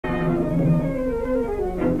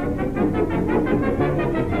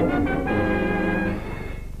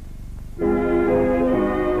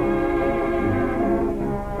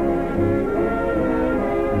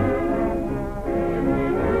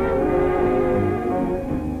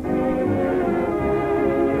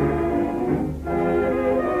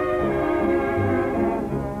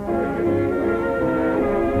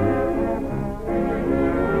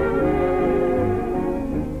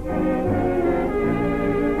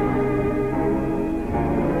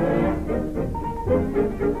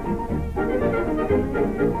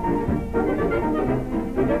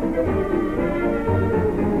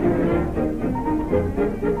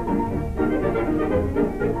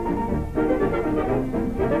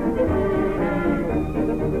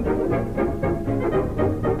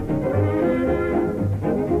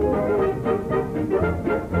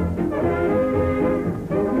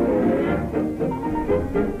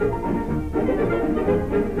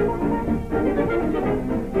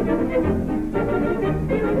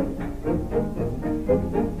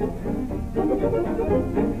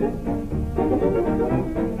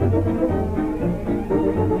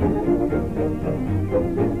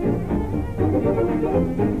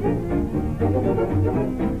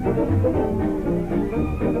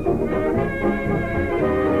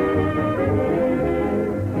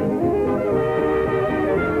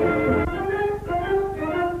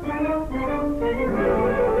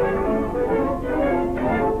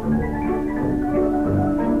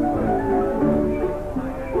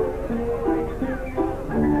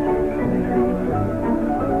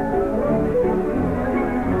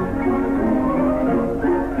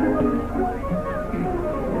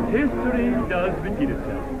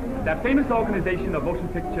That famous organization of motion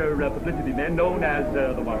picture publicity men known as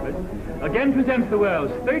the Wampus again presents the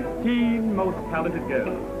world's 13 most talented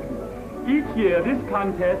girls. Each year, this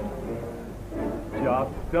contest...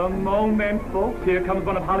 Just a moment, folks. Here comes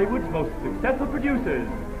one of Hollywood's most successful producers,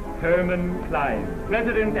 Herman Cline,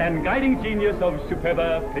 president and guiding genius of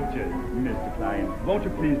Superba Pictures. Mr. Cline, won't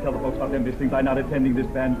you please tell the folks what they're missing by not attending this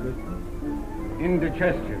banquet?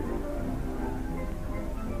 Indigestion.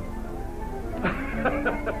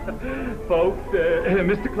 Folks,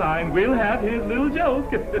 Mr. Cline will have his little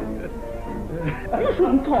joke. You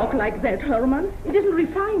shouldn't talk like that, Herman. It isn't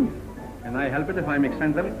refined. Can I help it if I make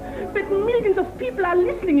sense of it? But millions of people are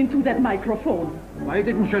listening into that microphone. Why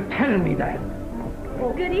didn't you tell me that?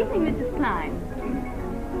 Oh, good evening, Mrs. Cline.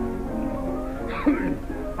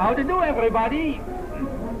 How to do, everybody?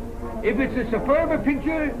 If it's a Superba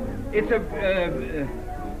picture, it's a...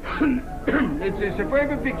 it's a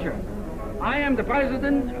Superba picture. I am the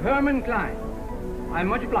president, Herman Cline. I'm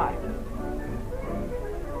much obliged.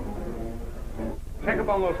 Check up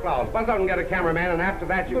on those flowers. Buzz out and get a cameraman, and after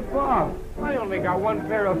that you... But, Bob, I only got one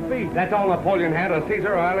pair of feet. That's all Napoleon had, or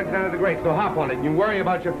Caesar, or Alexander the Great, so hop on it, and you worry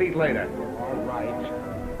about your feet later. All right.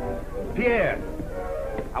 Pierre,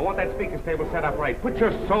 I want that speaker's table set up right. Put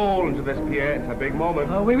your soul into this, Pierre. It's a big moment.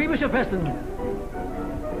 Oui, Monsieur Preston.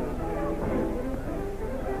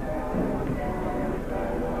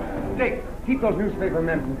 Dick, keep those newspaper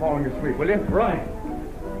men from falling asleep, will you? Right.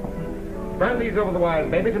 Run these over the wires,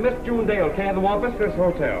 baby, to Miss June Dale, care of the Wampus, this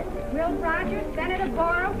hotel. Will Rogers, Senator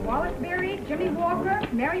Borrow, Wallace Beery, Jimmy Walker,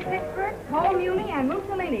 Mary Pickford, Cole Muni, and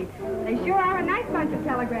Mussolini. They sure are a nice bunch of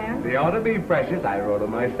telegrams. They ought to be precious. I wrote them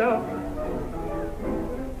myself.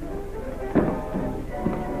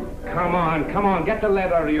 Come on, get the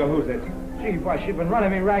lead out of your who's-it. Gee, boss, you've been running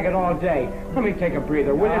me ragged all day. Let me take a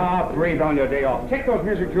breather, will you? Ah, breathe on your day off. Take those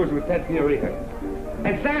music cues with Ted Fiorita.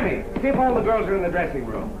 And Sammy, see if all the girls are in the dressing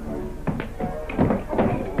room.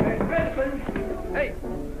 Hey, Preston. Hey,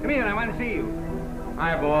 come here, I want to see you.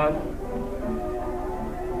 Hi, boss.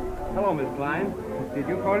 Hello, Miss Cline. Did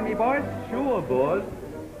you call me, boss? Sure, boss.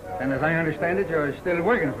 And as I understand it, you're still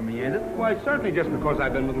working for me, ain't it? Why, certainly just because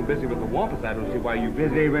I've been a little busy with the Wampus, I don't see why you...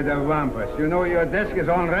 Busy with the Wampus. You know your desk is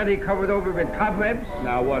already covered over with cobwebs?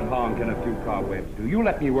 Now, what harm can a few cobwebs do? You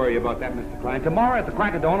let me worry about that, Mr. Cline. Tomorrow at the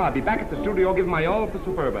crack of dawn, I'll be back at the studio giving my all for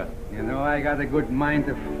Superba. You know, I got a good mind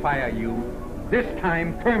to fire you. This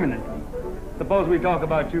time, permanently. Suppose we talk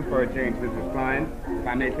about you for a change, Mrs. Cline. If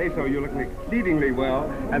I may say so, you're looking exceedingly well,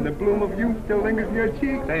 and the bloom of youth still lingers in your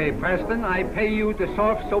cheeks. Hey, Preston, I pay you to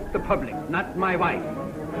soft soap the public, not my wife.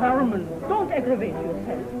 Herman, don't aggravate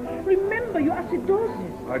yourself. Remember your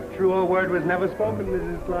acidosis. A truer word was never spoken,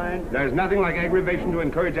 Mrs. Cline. There's nothing like aggravation to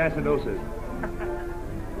encourage acidosis.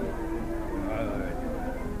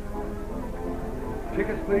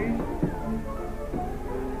 Tickets, please.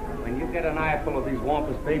 When you get an eyeful of these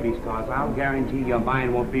Wampus baby stars, I'll guarantee your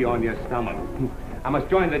mind won't be on your stomach. I must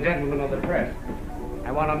join the gentlemen of the press.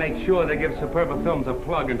 I want to make sure they give Superba Films a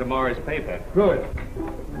plug in tomorrow's paper. Good.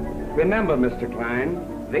 Remember, Mr. Cline,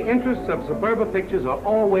 the interests of Superba Pictures are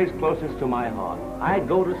always closest to my heart. I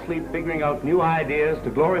go to sleep figuring out new ideas to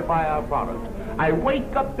glorify our product. I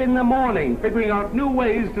wake up in the morning figuring out new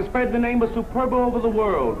ways to spread the name of Superba over the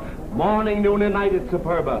world. Morning, noon, and night at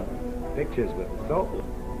Superba. Pictures with soul.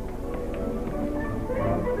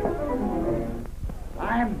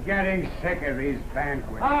 I'm getting sick of these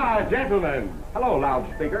banquets. Ah, gentlemen. Hello,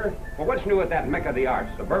 loudspeaker. Well, what's new at that Mecca of the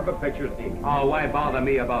arts, Superba Pictures, Inc.? Oh, why bother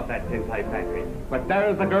me about that tintype factory? But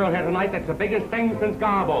there's the girl here tonight that's the biggest thing since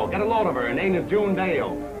Garbo. Get a load of her. Her name is June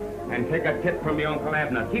Dale. And take a tip from your Uncle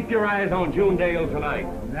Abner. Keep your eyes on June Dale tonight.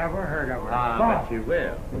 Never heard of her. Ah, but you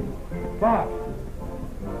will. Bob.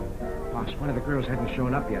 Boss, one of the girls hasn't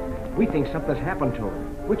shown up yet. We think something's happened to her.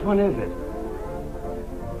 Which one is it?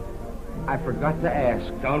 I forgot to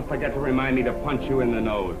ask. Don't forget to remind me to punch you in the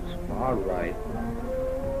nose. All right.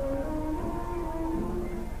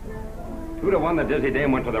 2 to 1, the dizzy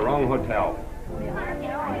dame went to the wrong hotel. Mr.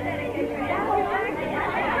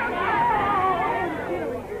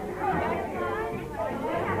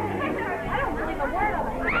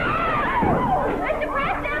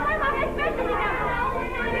 Preston, what about my specialty now?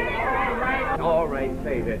 I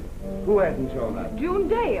say that. Who hasn't shown up? June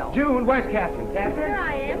Dale. June, where's Catherine? Catherine? Here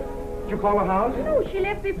I am. Did you call her house? No, she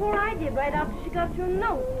left before I did, right after she got your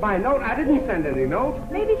note. My note? I didn't send any note.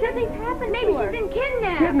 Maybe something's happened. Maybe she's been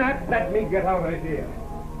kidnapped. Kidnapped? Let me get out of here.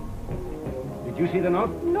 Did you see the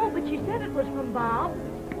note? No, but she said it was from Bob.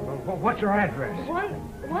 What's your address?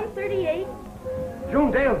 138.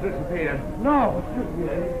 June Dale's disappeared. No.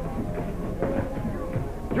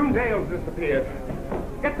 June Dale's disappeared.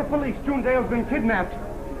 Get the police. June Dale's been kidnapped.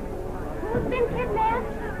 Who's been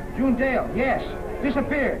kidnapped? June Dale, yes.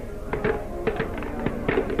 Disappeared.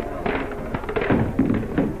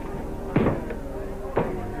 A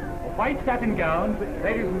white satin gown.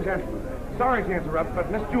 Ladies and gentlemen, sorry to interrupt, but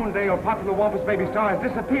Miss June Dale, popular Wampus baby star, has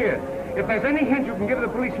disappeared. If there's any hint you can give the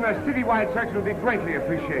police in our citywide search, it would be greatly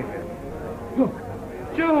appreciated. Look,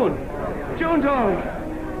 June! June, darling!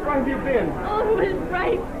 Where have you been? Oh, it was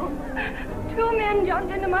frightful. 2 men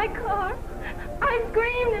jumped into my car. I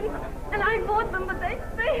screamed and I fought them, but they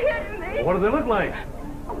hit me. What do they look like?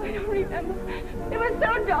 Oh, I don't remember. It was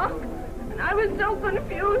so dark, and I was so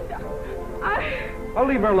confused. Oh,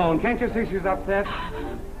 leave her alone. Can't you see she's upset?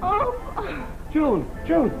 Oh. June!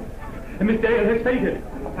 Miss Dale has fainted.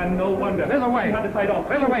 And no wonder. There's a way. She had to fight off.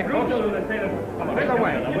 There's a way, folks. There's a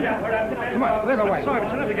way. Come on, there's a way. Sorry, but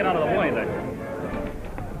she'll have to get out of the way then.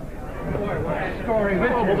 Story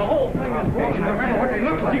with you. The whole thing is Don't you remember what they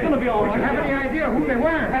look like? She's going to be all Don't you right. have any idea who they were?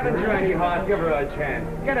 Haven't you any heart? Give her a chance.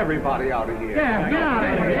 Get everybody out of here. Yeah, get out of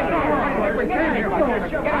here. Get out of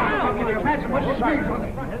here. Get out. Can you imagine what she's doing?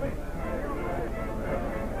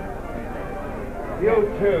 You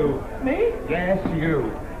too. Me? Yes,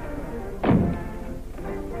 you.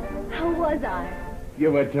 How was I?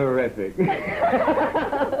 You were terrific.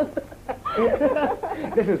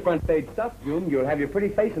 This is front page stuff, June. You'll have your pretty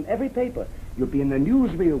face in every paper. You'll be in the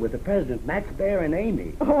newsreel with the president, Max Baer, and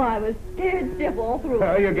Amy. Oh, I was scared stiff all through.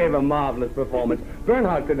 Oh, you gave a marvelous performance.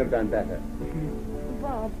 Bernhardt couldn't have done better.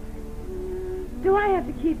 Bob, do I have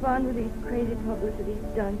to keep on with these crazy publicity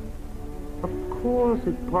stunts? Of course,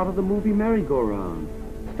 it's part of the movie merry-go-round.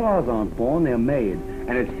 Stars aren't born, they're made.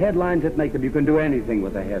 And it's headlines that make them. You can do anything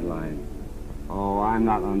with a headline. Oh, I'm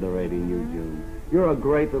not underrating you, June. You're a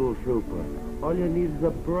great little trooper. All you need is a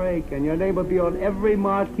break, and your name will be on every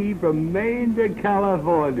marquee from Maine to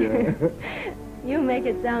California. You make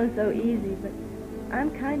it sound so easy, but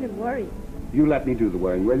I'm kind of worried. You let me do the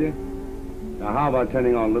worrying, will you? Now, how about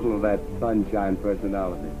turning on a little of that sunshine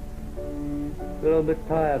personality? A little bit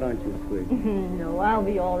tired, aren't you, sweet? No, I'll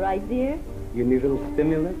be all right, dear. You need a little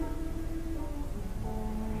stimulant?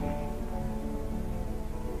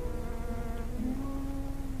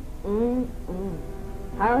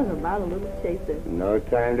 How's about a little chaser? No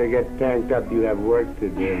time to get tanked up. You have work to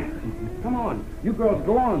do. Come on. You girls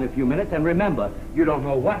go on in a few minutes, and remember, you don't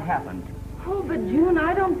know what happened. Oh, but June,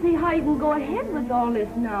 I don't see how you can go ahead with all this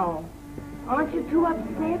now. Aren't you too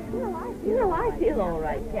upset? I feel all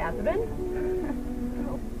right, Catherine.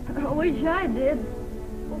 I wish I did.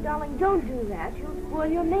 Well, darling, don't do that. You'll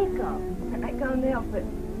spoil your makeup. I can't help it.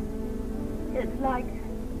 It's like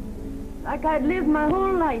I'd lived my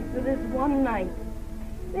whole life for this one night.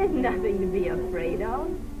 There's nothing to be afraid of.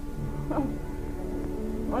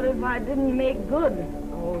 What if I didn't make good?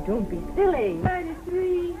 Oh, don't be silly.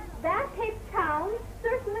 33. That Cape Town?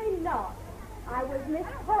 Certainly not. I was Miss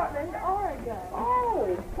Portland, Oregon.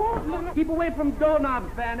 Oh, Portland. Keep away from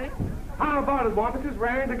doorknobs, Fanny. How about it, Wampuses?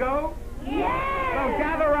 Raring to go? Yeah. Well,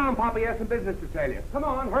 gather around, Papa. He has some business to tell you. Come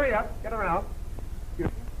on, hurry up. Get around.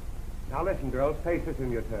 Now listen, girls. Face this in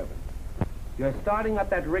your turban. You're starting up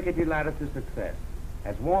that rickety ladder to success.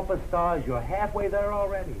 As Wampus stars, you're halfway there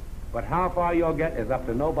already. But how far you'll get is up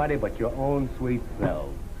to nobody but your own sweet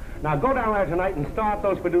selves. Now go down there tonight and start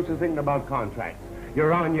those producers thinking about contracts.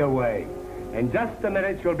 You're on your way. In just a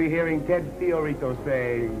minute, you'll be hearing Ted Fiorito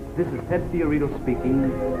say... This is Ted Fiorito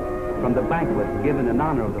speaking from the banquet given in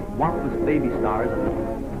honor of the Wampus baby stars.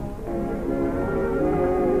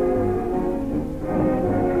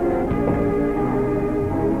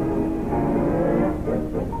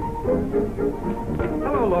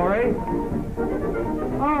 Hello, Laurie.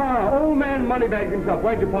 Ah, old man Moneybags himself.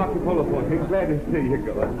 Where'd you park your polo for? He's glad to see you,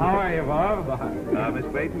 girl. How are you, Bob? Miss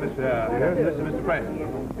Clayton, Mr.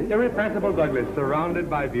 Preston. Irrepressible Douglas, surrounded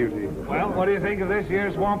by beauty. Well, what do you think of this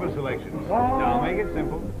year's Wampus selections? Now, make it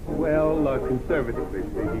simple. Well, conservatively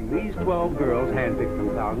speaking, these 12 girls, handpicked from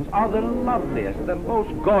thousands, are the loveliest, the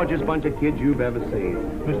most gorgeous bunch of kids you've ever seen.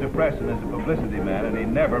 Mr. Preston is a publicity man, and he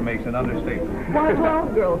never makes an understatement. Why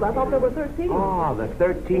 12 girls? I thought there were 13. Ah, the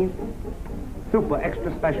 13th. Super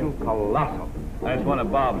extra special colossal. That's one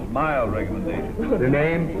of Bob's mild recommendations. The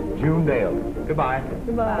name, June Dale. Goodbye.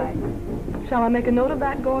 Goodbye. Shall I make a note of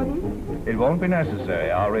that, Gordon? It won't be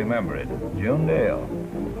necessary. I'll remember it. June Dale.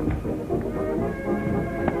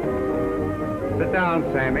 Sit down,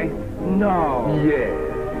 Sammy. No. Yes.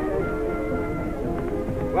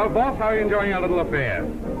 Well, boss, how are you enjoying our little affair?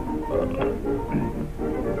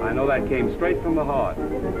 I know that came straight from the heart.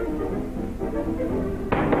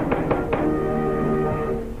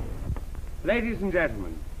 Ladies and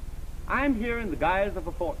gentlemen, I'm here in the guise of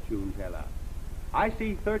a fortune teller. I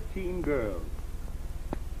see 13 girls.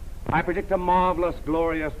 I predict a marvelous,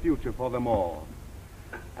 glorious future for them all.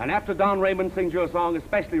 And after Don Raymond sings you a song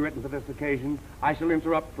especially written for this occasion, I shall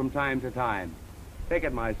interrupt from time to time. Take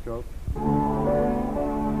it, maestro.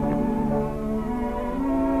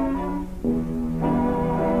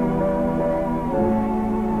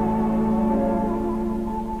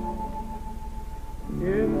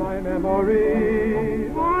 In my memory,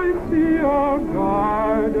 I see a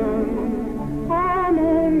garden, a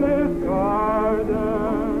moonlit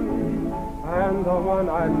garden, and the one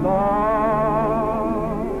I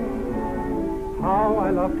love. How I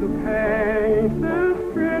love to paint this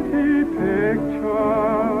pretty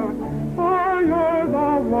picture, for you're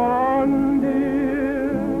the one, dear,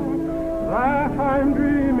 that I'm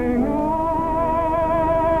dreaming of.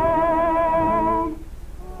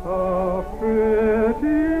 A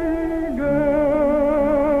pretty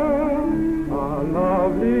girl, a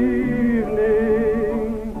lovely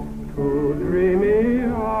evening, two dreamy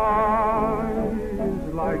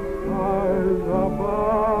eyes like stars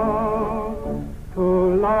above,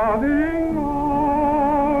 two loving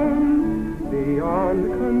arms beyond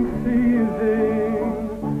conceiving,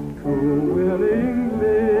 two willing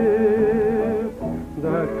lips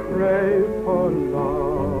that crave for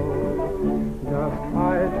love. Just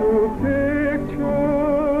try to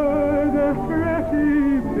picture this pretty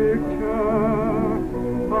picture,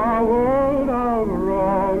 a world of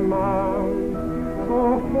romance, so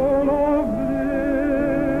full of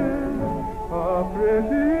bliss. A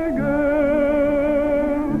pretty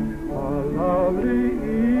girl, a lovely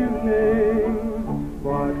evening,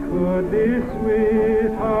 what could be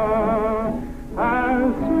sweeter, as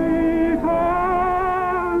sweet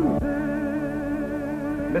as this?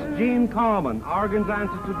 Miss Jean Carman, Oregon's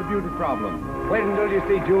answer to the beauty problem. Wait until you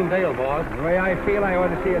see June Dale, boss. The way I feel, I ought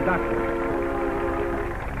to see a doctor.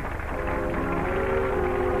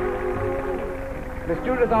 Miss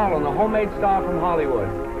Judith Allen, a homemade star from Hollywood.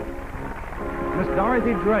 Miss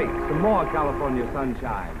Dorothy Drake, some more California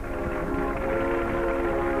sunshine.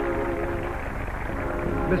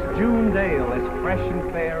 Miss June Dale, as fresh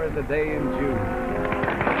and fair as a day in June.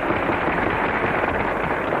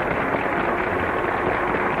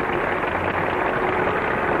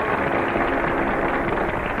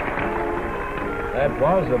 That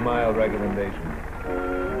was a mild recommendation.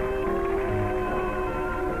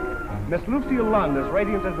 Miss Lucille Lund, as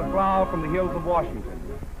radiant as a flower from the hills of Washington.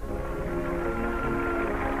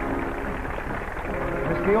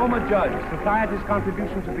 Miss Neoma Judge, society's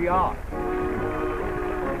contribution to the arts.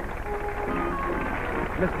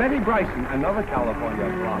 Miss Betty Bryson, another California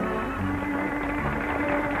flower.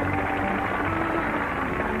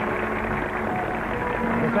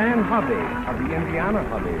 Miss Ann Hubby, of the Indiana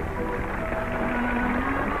Hubby.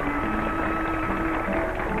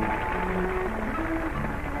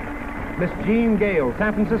 Miss Jean Gale,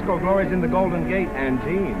 San Francisco glories in the Golden Gate, and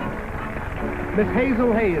Jean. Miss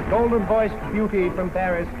Hazel Hayes, golden-voiced beauty from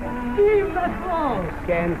Paris. Vive la France!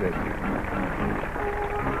 Kansas.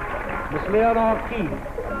 Miss Leonore Keith,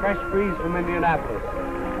 a fresh breeze from Indianapolis.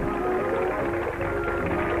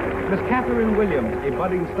 Miss Catherine Williams, a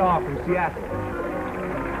budding star from Seattle.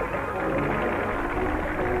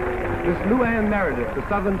 Miss Luann Meredith, the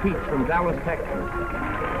Southern Peach from Dallas, Texas.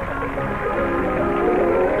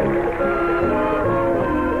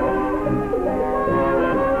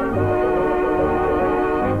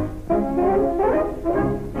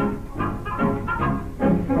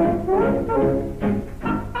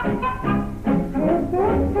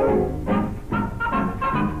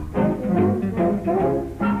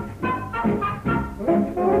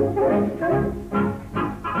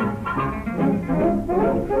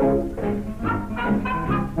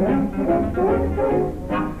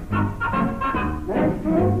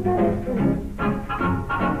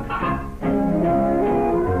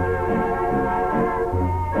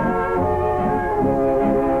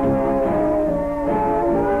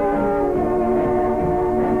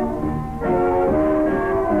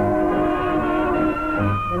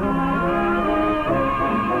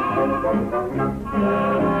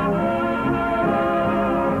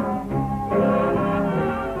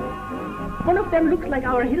 of them looks like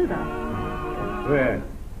our Hilda. Where?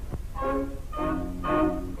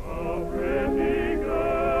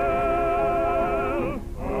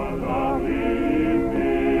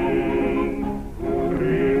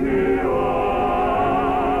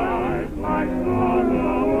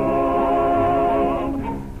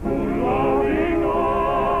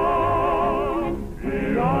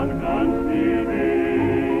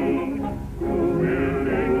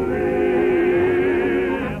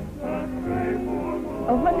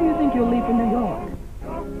 When do you think you'll leave for New York?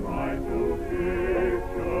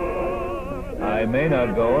 I may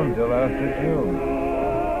not go until after June.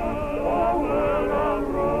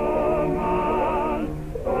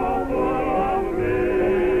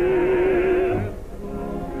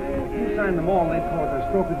 You signed them all, they call it a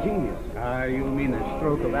stroke of genius. Ah, you mean a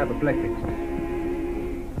stroke of apoplectics.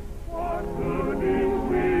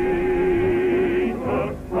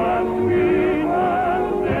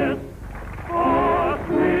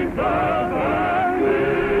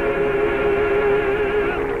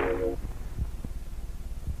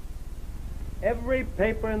 Every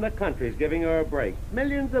paper in the country's giving her a break.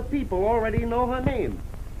 Millions of people already know her name.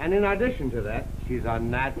 And in addition to that, she's a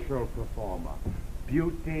natural performer.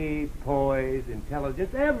 Beauty, poise,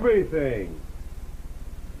 intelligence, everything.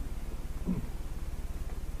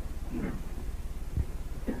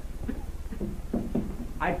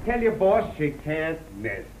 I tell you, boss, she can't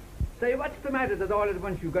miss. Say, what's the matter that all at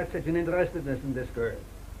once you got such an interestedness in this girl?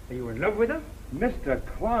 Are you in love with her? Mr.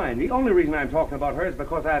 Cline, the only reason I'm talking about her is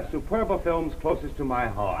because I have Superba films closest to my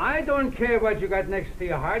heart. I don't care what you got next to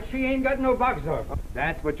your heart. She ain't got no box office.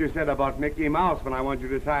 That's what you said about Mickey Mouse when I wanted you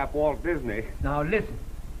to tie up Walt Disney. Now, listen.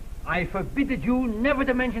 I forbid you never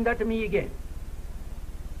to mention that to me again.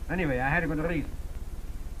 Anyway, I had a good reason.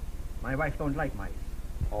 My wife don't like mice.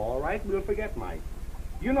 All right, we'll forget Mike.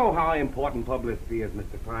 You know how important publicity is,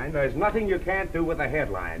 Mr. Cline. There's nothing you can't do with a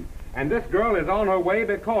headline. And this girl is on her way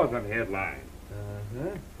because of headlines.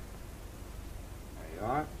 Uh-huh. There you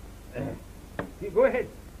are. You go ahead.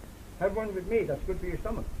 Have one with me. That's good for your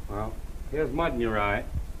stomach. Well, here's mud in your eye.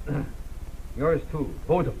 Yours, too.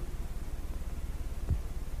 Both of them.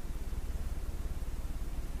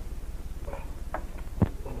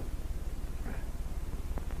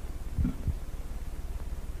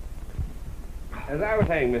 As I was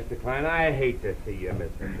saying, Mr. Cline, I hate to see you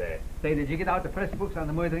miss it there. Say, did you get out the press books on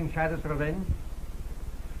the murdering Shadow's revenge?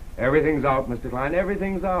 Everything's out, Mr. Cline.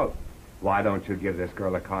 Everything's out. Why don't you give this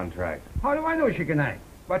girl a contract? How do I know she can act?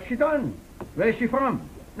 What's she done? Where's she from?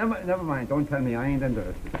 Never mind. Don't tell me. I ain't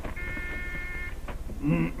interested.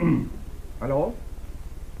 Hello?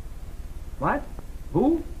 What?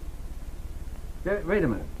 Who? Wait a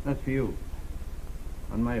minute. That's for you.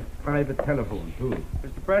 On my private telephone, too.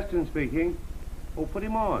 Mr. Preston speaking. Oh, put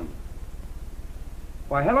him on.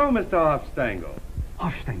 Why, hello, Mr. Hofstangel.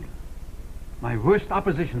 Hofstangel? My worst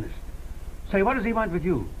oppositionist. Say, what does he want with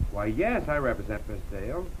you? Why, yes, I represent Miss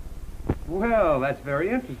Dale. Well, that's very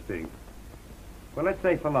interesting. Well, let's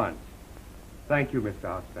say for lunch. Thank you,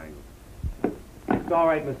 Mr. Hofstangel. It's all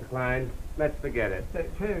right, Mr. Cline. Let's forget it.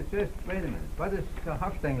 Just wait a minute. What does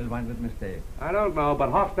Hofstangel want with Miss Dale? I don't know, but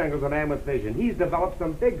Hofstangel's a man with vision. He's developed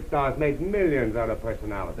some big stars, made millions out of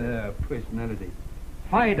personality. Personality.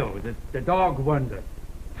 Fido, the dog wonder.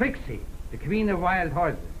 Trixie, the queen of wild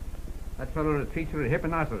horses. That fellow that featured a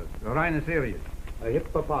hippopotamus, a rhinoceros. A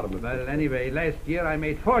hippopotamus. Well, anyway, last year I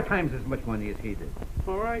made 4 times as much money as he did.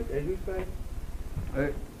 All right, as you say.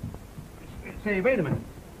 Say, wait a minute.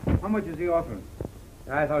 How much is he offering?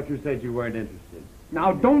 I thought you said you weren't interested.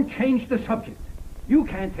 Now, don't change the subject. You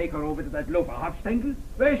can't take her over to that loafer, Hofstangel.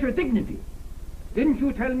 Where's your dignity? Didn't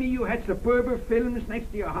you tell me you had Superba films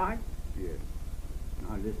next to your heart? Yes.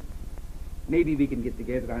 Now, listen. Maybe we can get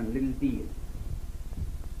together on a little deal.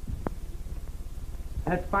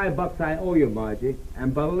 That's $5 I owe you, Margie.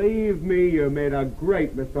 And believe me, you made a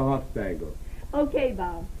great Mr. Hofstangel. Okay,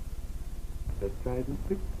 Bob. Let's try the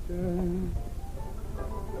picture.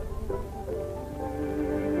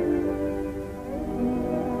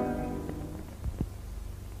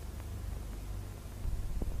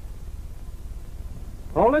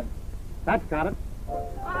 Hold it. That's got it.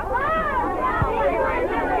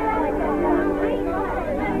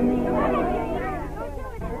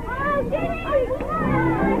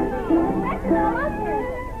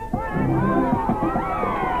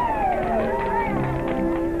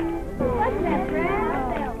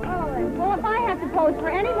 Well, if I have to pose for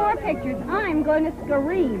any more pictures, I'm going to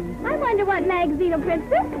scream. I wonder what magazine will print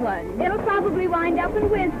this one. It'll probably wind up in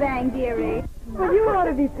Whiz Bang, dearie. Well, you ought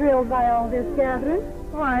to be thrilled by all this, Catherine.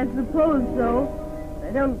 Oh, I suppose so.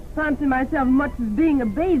 I don't fancy myself much as being a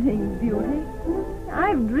bathing beauty.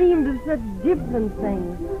 I've dreamed of such different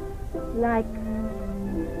things. Like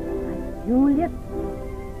Juliet,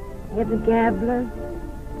 Hedda Gabler,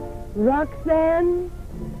 Roxanne.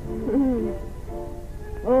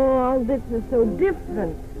 Oh, all this is so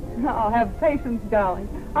different. Oh, have patience, darling.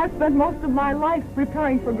 I've spent most of my life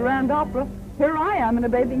preparing for grand opera. Here I am in a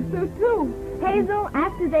bathing suit, too. Hazel,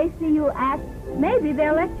 after they see you act, maybe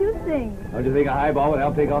they'll let you sing. Don't you think a highball would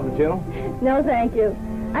help take off the chill? No, thank you.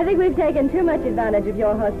 I think we've taken too much advantage of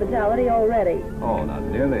your hospitality already. Oh, not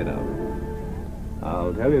nearly enough.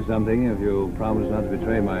 I'll tell you something if you promise not to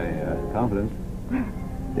betray my confidence.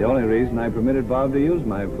 The only reason I permitted Bob to use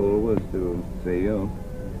my pool was to see you.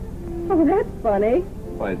 Oh, that's funny.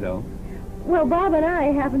 Why so? Well, Bob and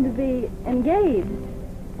I happen to be engaged.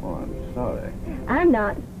 Oh, I'm sorry. I'm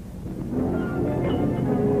not.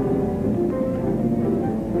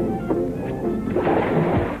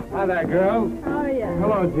 Hi there, girls. How are you?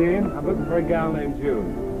 Hello, Jean. I'm looking for a gal named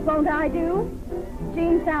June. Won't I do?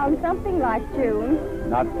 Jean sounds something like June.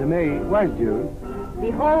 Not to me. Where's June?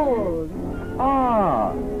 Behold.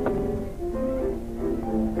 Ah.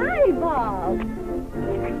 Hi, Bob.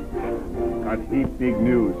 Got heap big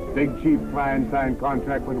news. Big Chief Cline signed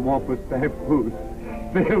contract with Wampus Stamp Booth.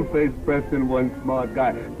 Pale-faced Preston, one smart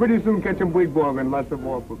guy. Pretty soon catch him wigwag and lots of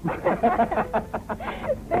Wampus.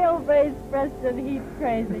 Pale-faced Preston, he's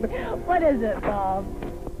crazy. What is it, Bob?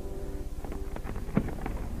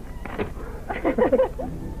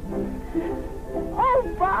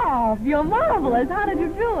 Oh, Bob, you're marvelous. How did you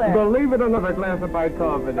do it? Believe it or not, a glass of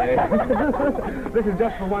bicarbonate. This is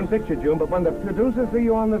just for one picture, June, but when the producers see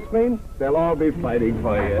you on the screen, they'll all be fighting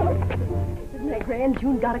for you. Isn't that grand?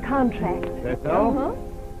 June got a contract. That's all? Uh-huh.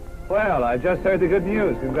 Well, I just heard the good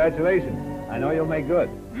news. Congratulations. I know you'll make good.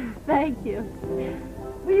 Thank you.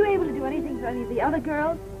 Were you able to do anything for any of the other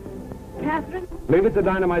girls? Catherine? Leave it to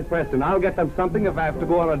Dynamite Preston. I'll get them something if I have to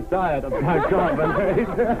go on a diet of bicarbonate.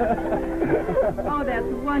 Oh, that's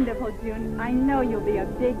wonderful, June. I know you'll be a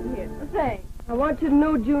big hit. Thanks. I want you to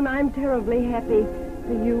know, June, I'm terribly happy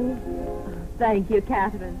for you. Thank you,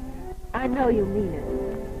 Catherine. I know you mean it.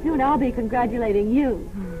 Soon I'll be congratulating you.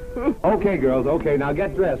 Okay, girls, okay. Now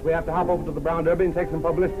get dressed. We have to hop over to the Brown Derby and take some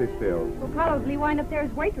publicity stills. We'll probably wind up there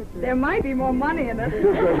as waitresses. There might be more money in it.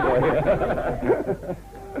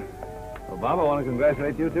 Well, Bob, I want to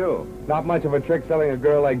congratulate you, too. Not much of a trick selling a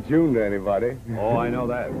girl like June to anybody. Oh, I know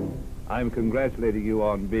that. I'm congratulating you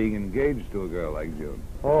on being engaged to a girl like June.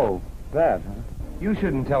 Oh, that, huh? You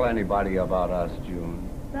shouldn't tell anybody about us, June.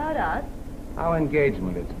 About us? Our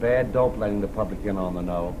engagement, it's bad dope letting the public in on the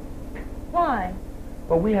know. Why?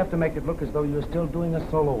 But we have to make it look as though you're still doing a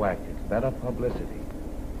solo act. It's better publicity.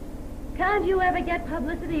 Can't you ever get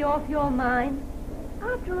publicity off your mind?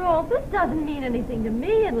 After all, this doesn't mean anything to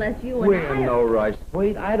me unless you and We're in no rush.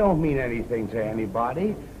 Wait, I don't mean anything to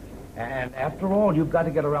anybody. And after all, you've got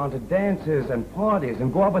to get around to dances and parties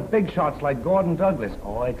and go out with big shots like Gordon Douglas.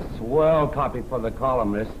 Oh, it's swell copy for the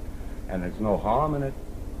columnist. And there's no harm in it.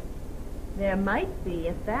 There might be,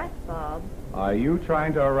 if that, Bob. Are you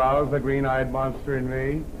trying to arouse the green-eyed monster in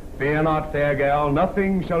me? Fear not, fair gal.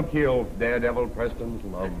 Nothing shall kill Daredevil Preston's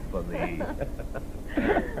love for thee.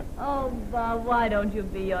 Oh, Bob, why don't you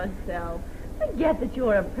be yourself? Forget that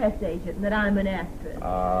you're a press agent and that I'm an actress.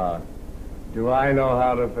 Do I know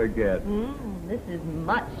how to forget? This is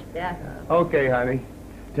much better. Okay, honey.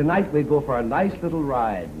 Tonight we go for a nice little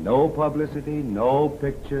ride. No publicity, no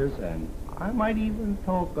pictures, and I might even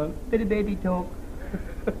talk a bitty baby talk.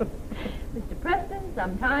 Mr. Preston,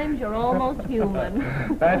 sometimes you're almost human.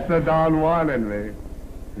 That's the Don Juan in me.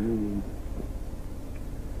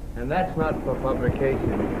 And that's not for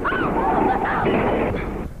publication. Oh, look out!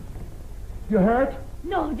 You hurt?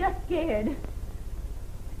 No, just scared.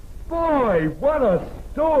 Boy, what a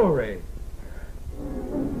story.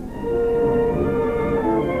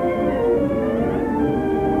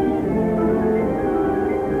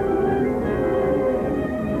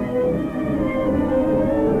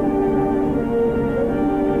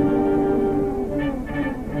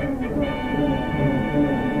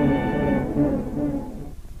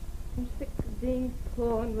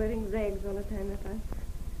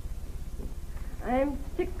 I'm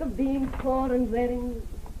sick of being poor and wearing...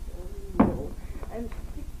 No, I'm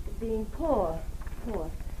sick of being poor,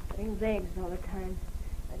 wearing rags all the time.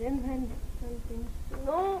 I didn't find something...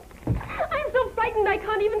 No, I'm so frightened I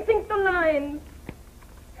can't even think the lines.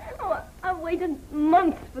 Oh, I've waited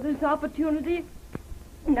months for this opportunity.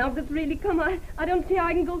 Now that it's really come, I don't see how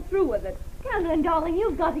I can go through with it. Catherine, darling,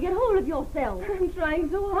 you've got to get hold of yourself. I'm trying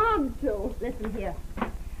so hard to. Listen here.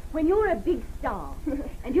 When you're a big star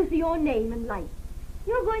and you see your name in lights,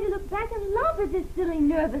 You're going to look back and laugh at this silly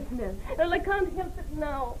nervousness. Well, I can't help it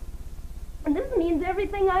now. And this means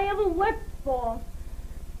everything I ever worked for.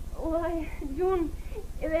 Why, June,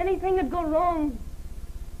 if anything would go wrong,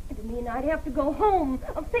 it'd mean I'd have to go home,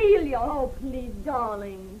 a failure. Oh, please,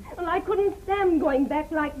 darling. Well, I couldn't stand going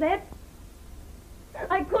back like that.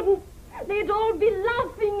 I couldn't. They'd all be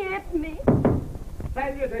laughing at me.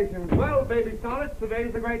 Salutations. Well, baby starlets,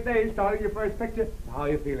 today's a great day, starting your first picture. How are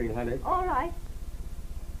you feeling, honey? All right.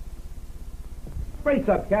 Brace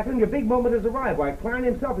up, Catherine. Your big moment has arrived. Why, Cline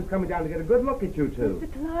himself is coming down to get a good look at you two.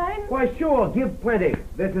 Mr. Cline? Why, sure. Give plenty.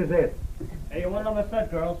 This is it. Hey, you want on the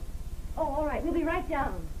set, girls? Oh, all right. We'll be right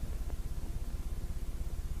down.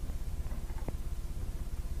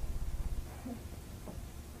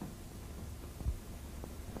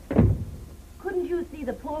 Couldn't you see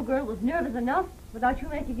the poor girl was nervous enough without you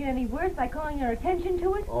making it any worse by calling her attention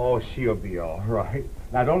to it? Oh, she'll be all right.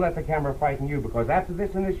 Now, don't let the camera frighten you, because after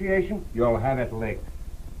this initiation, you'll have it licked.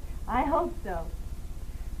 I hope so.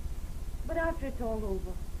 But after it's all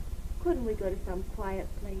over, couldn't we go to some quiet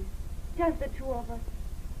place? Just the two of us.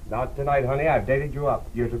 Not tonight, honey. I've dated you up.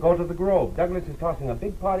 You're to go to the Grove. Douglas is tossing a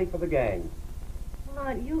big party for the gang. Well,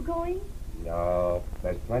 aren't you going? No,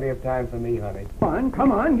 there's plenty of time for me, honey.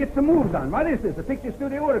 Come on, get some moves on. What is this, a picture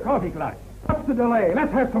studio or a coffee class? What's the delay?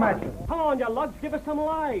 Let's have some action. Come on, you lugs, give us some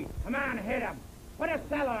light. Come on, hit him. Put a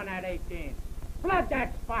cell on that 18. Flood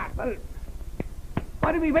that spot. Well,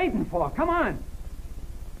 what are we waiting for? Come on.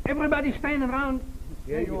 Everybody standing around.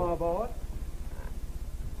 Here you are, boy.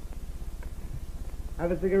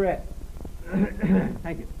 Have a cigarette.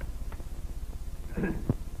 Thank you.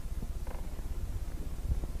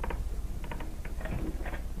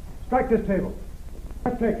 Strike this table.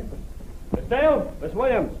 Let's take it. Miss Dale, Miss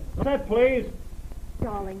Williams, set, please.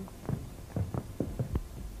 Darling.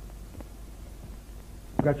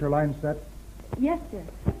 You got your line set? Yes, sir.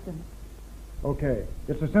 Preston. Okay.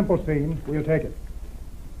 It's a simple scene. We'll take it.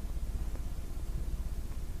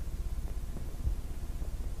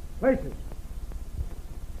 Places.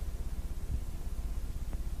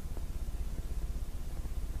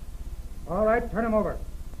 All right, turn him over.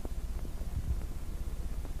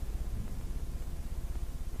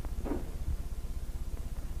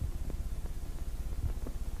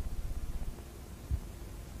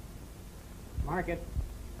 Mark it.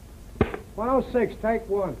 106, take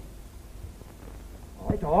one.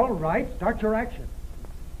 All right. Start your action.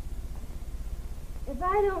 If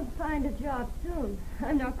I don't find a job soon,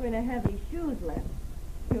 I'm not going to have any shoes left.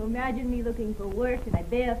 You imagine me looking for work in my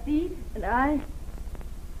bare feet, and I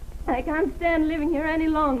can't stand living here any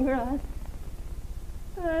longer.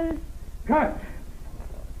 Cut!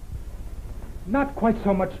 Not quite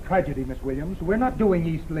so much tragedy, Miss Williams. We're not doing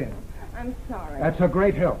East Lynne. I'm sorry. That's a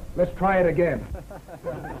great help. Let's try it again.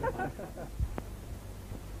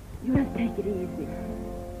 You must take it easy.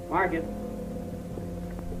 Mark it.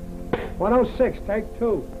 106, take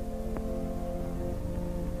two.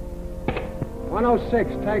 106,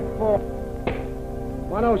 take four.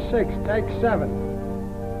 106, take seven.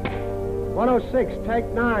 106, take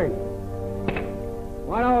 9.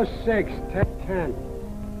 106, take 10.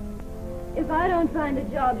 If I don't find a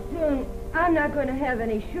job soon, I'm not going to have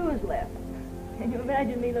any shoes left. Can you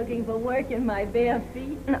imagine me looking for work in my bare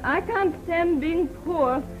feet? I can't stand being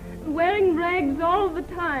poor, wearing rags all the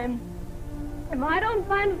time. If I don't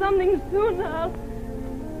find something soon,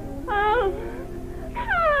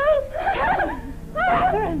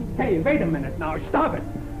 Hey, wait a minute now. Stop it.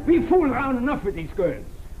 We've fooled around enough with these girls.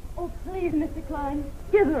 Oh, please, Mr. Cline,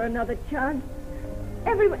 give her another chance.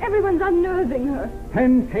 Everyone's unnerving her.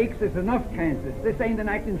 10 takes is enough chances. This ain't an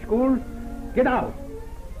acting school. Get out.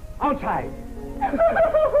 Outside.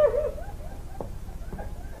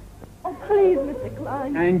 Oh, please, Mr.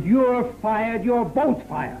 Cline. And you're fired. You're both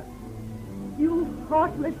fired. You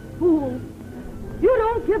heartless fool. You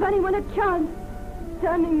don't give anyone a chance.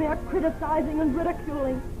 Standing there criticizing and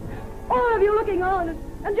ridiculing. All of you looking on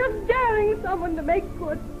and just daring someone to make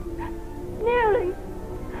good. Sneering.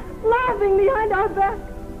 Laughing behind our back.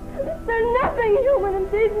 There's nothing human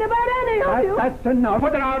and decent about any of you. That's enough.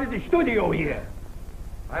 Put her out of the studio here.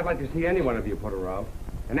 I'd like to see any one of you put her out.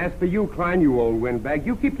 And as for you, Cline, you old windbag,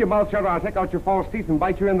 you keep your mouth shut or I'll take out your false teeth and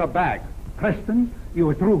bite you in the back. Preston,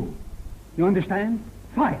 you're through. You understand?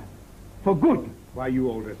 Fire. For good. Why, you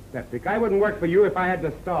old dyspeptic, I wouldn't work for you if I had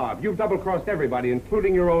to starve. You've double-crossed everybody,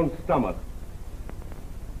 including your own stomach.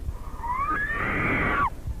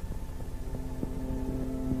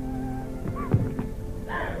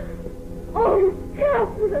 Oh,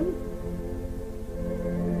 Catherine.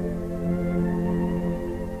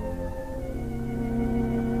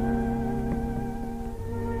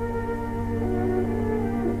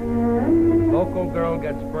 beautiful girl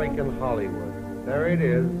gets break in Hollywood. There it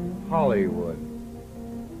is, Hollywood.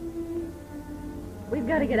 We've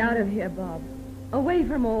got to get out of here, Bob. Away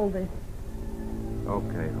from all this.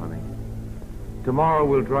 Okay, honey. Tomorrow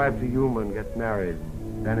we'll drive to Yuma and get married.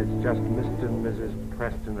 Then it's just Mr. and Mrs.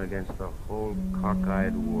 Preston against the whole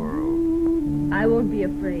cockeyed world. I won't be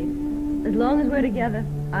afraid. As long as we're together,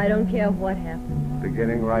 I don't care what happens.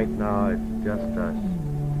 Beginning right now, it's just us.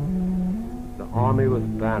 The army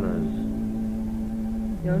with banners.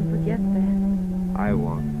 Don't forget that. I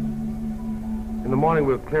won't. In the morning,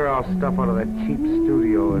 we'll clear our stuff out of that cheap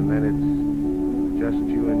studio, and then it's just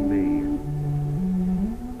you and me.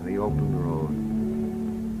 And the open road.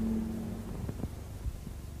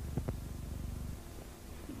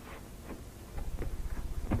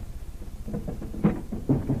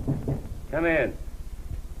 Come in.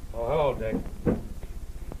 Oh, hello, Dick.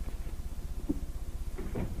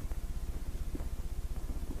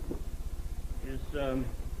 Is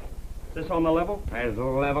this on the level? As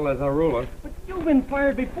level as a ruler. But you've been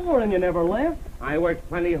fired before and you never left. I worked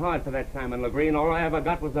plenty hard for that Simon Legreen. All I ever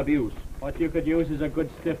got was abuse. What you could use is a good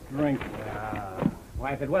stiff drink.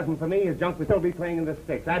 Why, if it wasn't for me, his junk would still be playing in the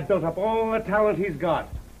sticks. I'd built up all the talent he's got.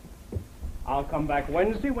 I'll come back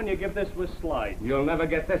Wednesday when you give this a slide. You'll never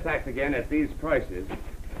get this act again at these prices.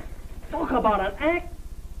 Talk about an act!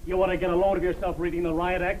 You ought to get a load of yourself reading the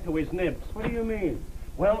riot act to his nibs. What do you mean?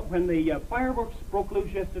 Well, when the fireworks broke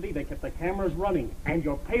loose yesterday, they kept the cameras running, and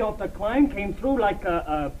your payoff to Cline came through like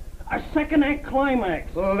a second act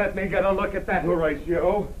climax. Well, let me get a look at that,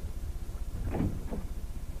 Horatio.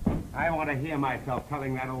 I want to hear myself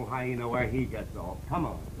telling that old hyena where he gets off. Come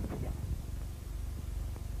on.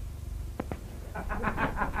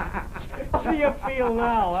 How do you feel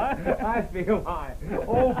now, huh? I feel high.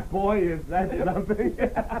 Oh, boy, is that something.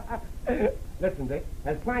 Listen, Dick,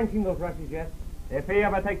 has Cline seen those Russians yet? If he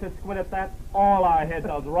ever takes a squint at that, all our heads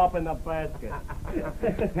will drop in the basket.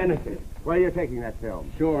 Hennessy, where are you taking that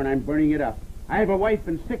film? Sure, and I'm burning it up. I have a wife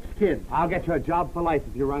and 6 kids. I'll get you a job for life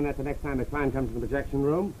if you run that the next time the Cline comes to the projection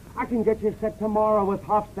room. I can get you set tomorrow with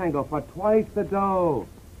Hofstangel for twice the dough.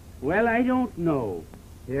 Well, I don't know.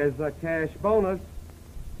 Here's the cash bonus.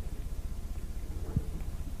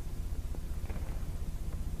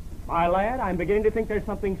 My lad, I'm beginning to think there's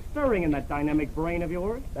something stirring in that dynamic brain of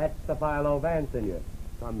yours. That's the Philo Vance in you.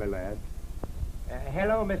 Come, my lad.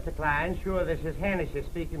 Hello, Mr. Cline. Sure, this is Hennessy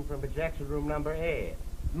speaking from projection room number 8.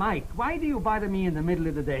 Mike, why do you bother me in the middle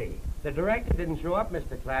of the day? The director didn't show up,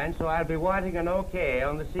 Mr. Cline, so I'll be wanting an okay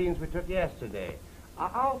on the scenes we took yesterday. I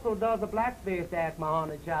also does a blackface act, my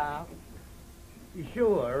honor child.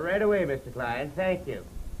 Sure, right away, Mr. Cline. Thank you.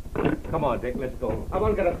 Come on, Dick, let's go. I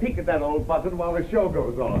want to get a peek at that old buzzard while the show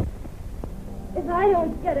goes on. If I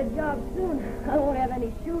don't get a job soon, I won't have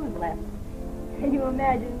any shoes left. Can you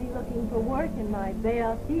imagine me looking for work in my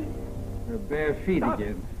bare feet? Your bare feet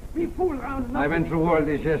again. We fool around enough. I went through all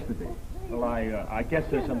this yesterday. Well, I guess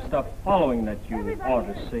there's some stuff following that you ought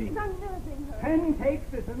to see. 10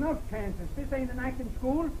 takes is enough chances. This ain't an acting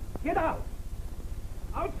school. Get out.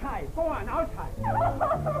 Outside. Go on, outside.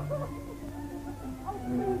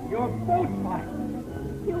 You're both fired.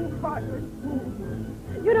 You heartless fool.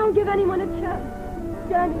 You don't give anyone a chance.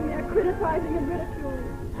 Standing there criticizing and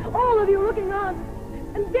ridiculing. All of you looking on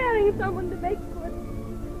and daring someone to make good.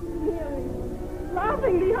 Sneering.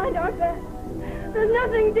 Laughing behind our backs. There's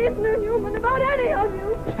nothing decent or human about any of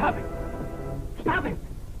you. Stop it. Stop it.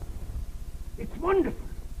 It's wonderful.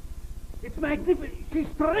 It's magnificent. She's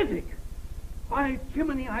terrific. By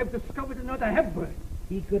Jiminy, I've discovered another Hepburn.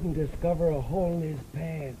 He couldn't discover a hole in his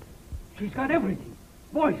pants. She's got everything.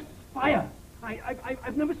 Voice, fire.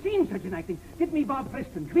 I've never seen such an acting. Get me Bob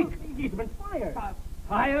Preston, quick. He's been fired.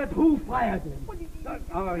 Fired? Who fired him?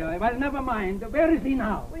 Well, never mind. Where is he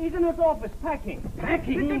now? Well, he's in his office packing.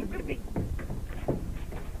 Packing?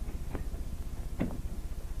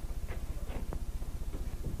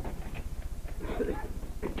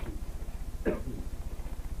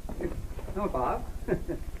 No, Bob.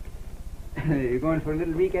 You going for a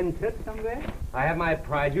little weekend trip somewhere? I have my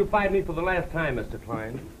pride. You fired me for the last time, Mr.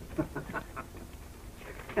 Cline.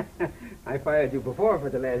 I fired you before for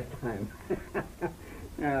the last time.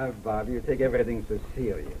 Bob, you take everything so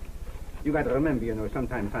serious. You got to remember,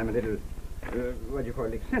 sometimes I'm a little, what do you call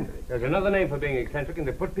it, eccentric. There's another name for being eccentric, and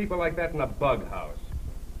they put people like that in a bug house.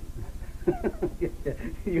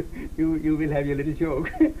 You will have your little joke.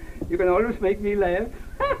 You can always make me laugh.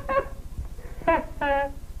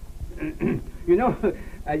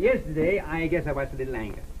 Yesterday, I guess I was a little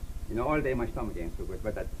angry. All day my stomach ain't so good,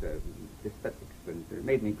 but that dyspeptics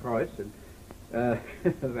made me cross. And,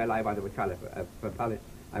 well, I want to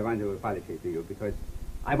apologize to you because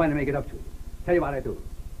I want to make it up to you. Tell you what I do.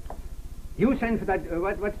 You send for that,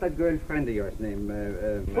 what's that girlfriend of yours name?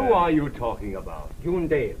 Who are you talking about? June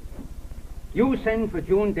Dale. You send for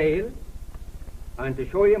June Dale, and to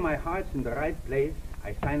show you my heart's in the right place,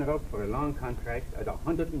 I sign her up for a long contract at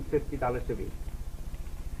 $150 a week.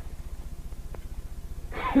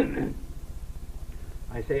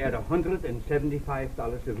 I say at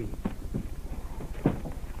 $175 a week.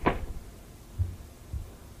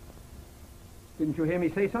 Didn't you hear me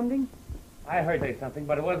say something? I heard say something,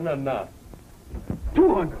 but it wasn't enough.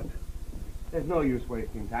 200. There's no use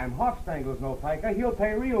wasting time. Hofstangle's no piker. He'll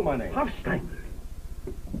pay real money. Hofstangle?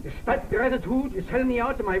 Is that your attitude? You sell me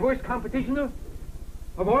out to my worst competitioner?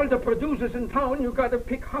 Of all the producers in town, you gotta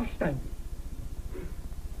pick Hofstangle.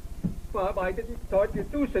 Bob, I didn't thought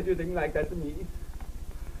you'd do such a thing like that to me.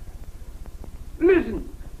 Listen,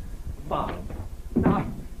 Bob. Now,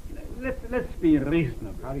 let's be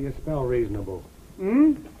reasonable. How do you spell reasonable?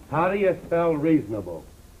 Hmm? How do you spell reasonable?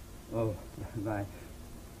 Oh, right.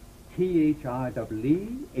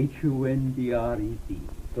 THREEHUNDRED.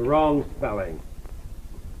 The wrong spelling.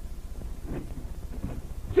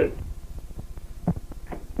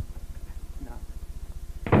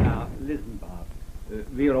 Now, listen, Bob.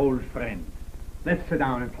 We're old friends. Let's sit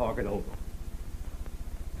down and talk it over.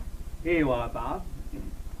 Here you are, Bob.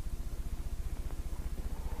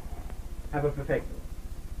 Have a perfecto.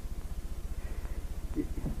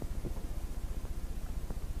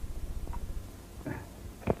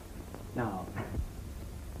 Now.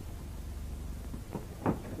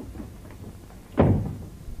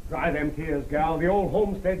 Dry them tears, gal. The old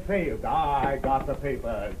homestead failed. I got the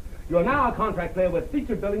papers. You're now a contract player with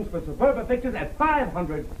feature billings for Superba Pictures at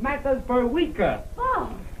 500 smackers per weeker. Oh.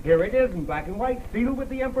 Here it is in black and white, sealed with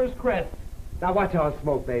the Emperor's crest. Now watch our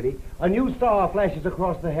smoke, baby. A new star flashes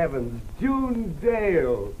across the heavens. June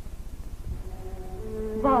Dale.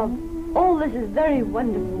 Bob, all this is very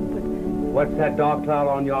wonderful, but... What's that dark cloud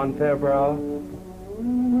on yon fair brow?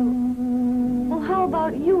 Well, how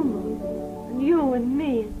about you, Lou? And you and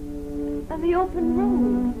me, and the open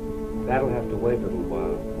road? That'll have to wait a little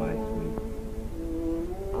while, my sweet.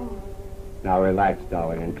 Oh. Now relax,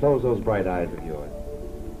 darling, and close those bright eyes of yours.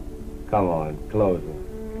 Come on, close them.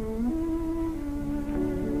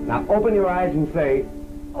 Now open your eyes and say,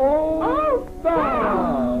 "Oh,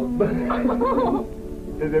 Bob!"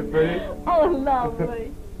 Is it pretty? Oh,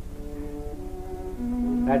 lovely.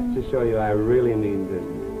 That's to show you I really mean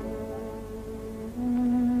business.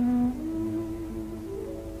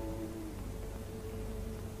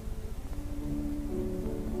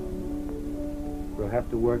 We'll have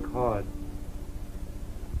to work hard.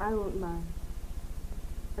 I won't mind.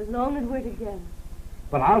 As long as we're together.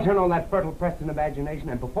 But I'll turn on that fertile Preston imagination,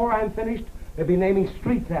 and before I'm finished, they'll be naming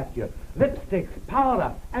streets after you. Lipsticks,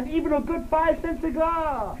 powder, and even a good 5-cent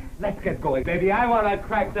cigar. Let's get going, baby. I want to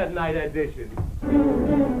crack that night edition.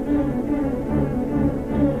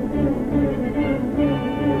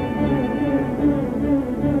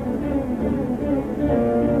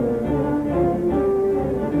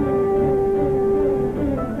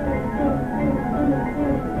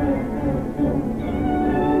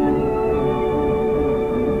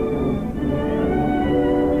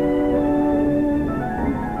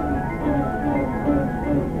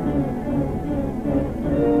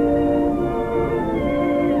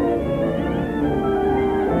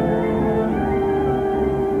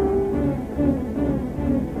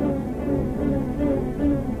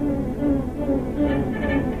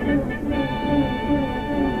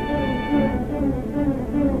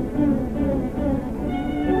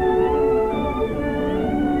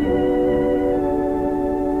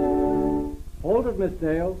 Miss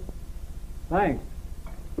Dale. Thanks.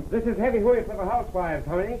 This is heavyweight for the housewives,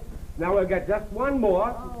 honey. Now we'll get just one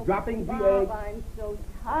more, dropping the egg. Bob, I'm so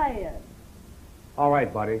tired. All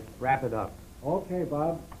right, buddy. Wrap it up. Okay,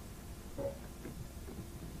 Bob.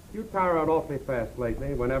 You tire out awfully fast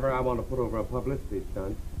lately whenever I want to put over a publicity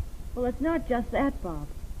stunt. Well, it's not just that, Bob.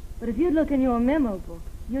 But if you'd look in your memo book,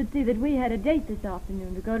 you'd see that we had a date this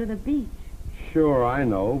afternoon to go to the beach. Sure, I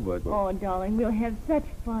know, but... Oh, darling, we'll have such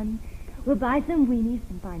fun. We'll buy some weenies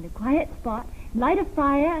and find a quiet spot, light a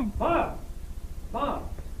fire, and... Bob! Bob!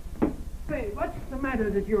 Say, what's the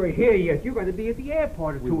matter that you're here yet? You're going to be at the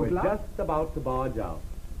airport at 2 o'clock. Just about to barge out.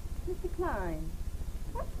 Mr. Cline,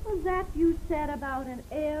 what was that you said about an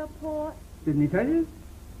airport? Didn't he tell you?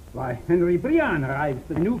 Why, Henry Briand arrives,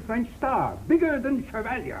 the new French star, bigger than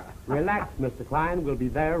Chevalier. Relax, Mr. Cline. We'll be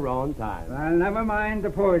there on time. Well, never mind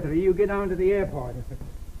the poetry. You get down to the airport.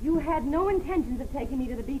 You had no intentions of taking me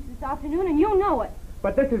to the beach this afternoon, and you know it.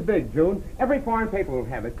 But this is big, June. Every foreign paper will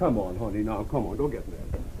have it. Come on, honey. Now, come on. Don't get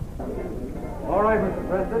nervous. All right, Mr.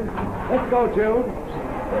 Preston. Let's go, June.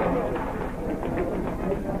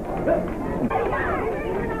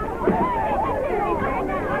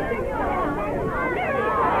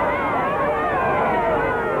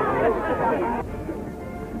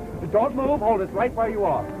 Don't move. Hold it right where you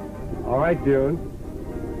are. All right, June.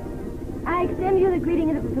 I extend you the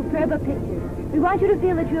greeting of the Superba Pictures. We want you to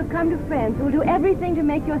feel that you have come to friends who will do everything to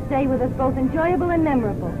make your stay with us both enjoyable and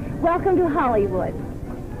memorable. Welcome to Hollywood.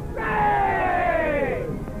 Ray!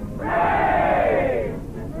 Ray!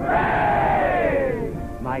 Ray!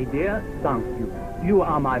 My dear, thank you. You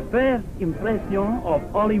are my first impression of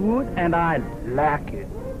Hollywood, and I like it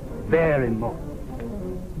very much.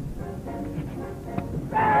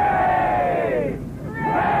 Ray!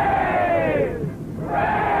 Ray!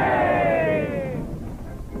 Ray!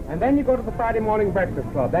 And then you go to the Friday morning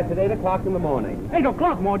breakfast club. That's at 8 o'clock in the morning. 8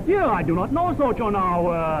 o'clock, mon Dieu, I do not know such an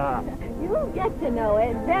hour. You'll get to know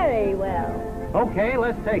it very well. Okay,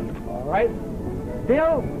 let's take it. All right.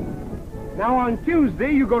 Bill, now on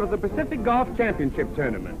Tuesday you go to the Pacific Golf Championship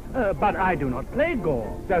Tournament. But I do not play golf.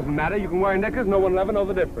 Doesn't matter. You can wear knickers. No one will ever know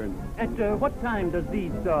the difference. At what time does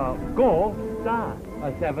this golf start?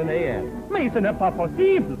 7 a.m. Mais ce n'est pas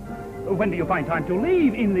possible. When do you find time to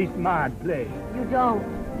leave in this mad place? You don't.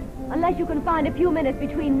 Unless you can find a few minutes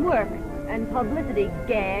between work and publicity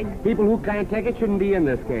gags. People who can't take it shouldn't be in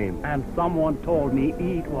this game. And someone told me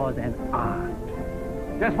it was an art.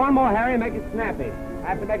 Just one more, Harry, make it snappy. I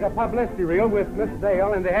have to make a publicity reel with Miss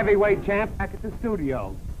Dale and the heavyweight champ back at the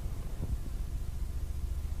studio.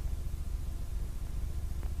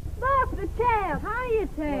 Look, the champ. Hiya,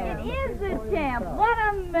 champ. It is the champ. What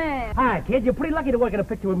a man. Hi, kid. You're pretty lucky to work in a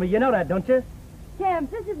picture with me. You know that, don't you?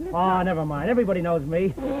 Champ, this is Miss... Oh, never mind. Everybody knows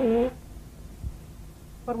me.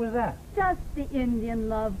 What was that? Just the Indian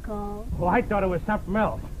love call. Oh, I thought it was something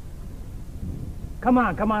else. Come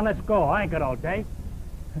on, let's go. I ain't got all day.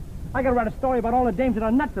 I gotta write a story about all the dames that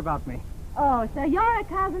are nuts about me. Oh, so you're a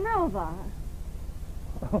Casanova.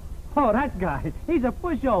 Oh, that guy. He's a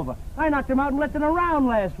pushover. I knocked him out in less than a round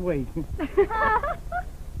last week.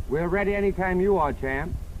 We're ready anytime you are,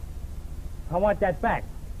 champ. I want that back.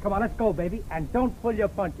 Come on, let's go, baby. And don't pull your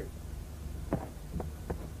punches.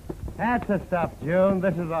 That's the stuff, June.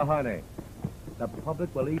 This is the honey. The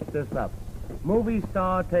public will eat this up. Movie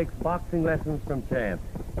star takes boxing lessons from champ.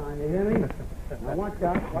 You hear me? Now watch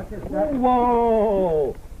out. Watch this stuff.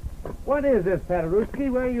 Whoa! What is this, Paderewski?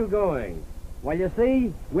 Where are you going? Well, you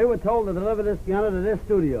see, we were told to deliver this piano to this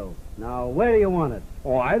studio. Now, where do you want it?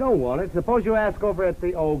 Oh, I don't want it. Suppose you ask over at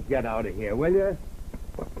the... Oh, get out of here, will you?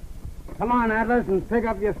 Come on, Atlas, and pick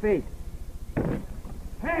up your feet.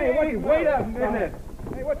 Hey, wait a minute.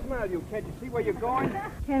 Hey, what's the matter, you? Can't you see where you're going?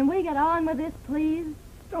 Can we get on with this, please?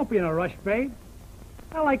 Don't be in a rush, babe.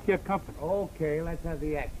 I like your company. Okay, let's have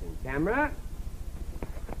the action. Camera.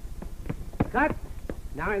 Cut.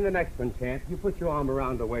 Now in the next one, Champ, you put your arm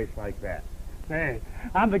around the waist like that. Hey,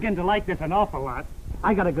 I'm beginning to like this an awful lot.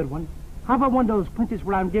 I got a good one. How about one of those punches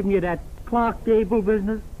where I'm giving you that Clark Gable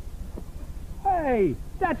business? Hey,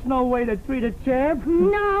 that's no way to treat a champ.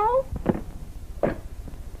 No.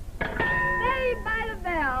 Saved by the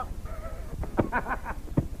bell.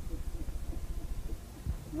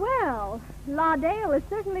 Well, La Dale is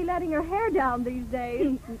certainly letting her hair down these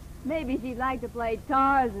days. Maybe she'd like to play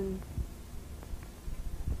Tarzan.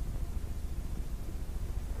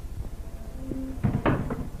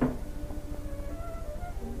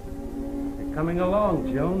 Coming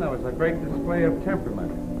along, June. That was a great display of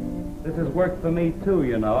temperament. This has worked for me, too,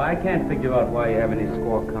 you know. I can't figure out why you have any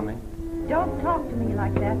score coming. Don't talk to me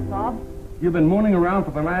like that, Bob. You've been mooning around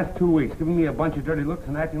for the last 2 weeks, giving me a bunch of dirty looks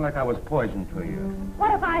and acting like I was poison to you.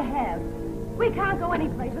 What if I have? We can't go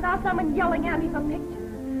anyplace without someone yelling at me for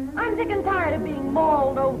pictures. I'm sick and tired of being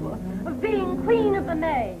mauled over, of being Queen of the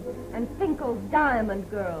May and Finkel's Diamond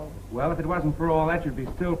Girl. Well, if it wasn't for all that, you'd be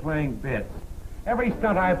still playing bits. Every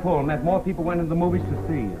stunt I pulled meant more people went into the movies to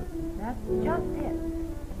see you. That's just it.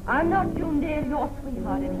 I'm not June Dale, your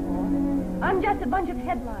sweetheart anymore. I'm just a bunch of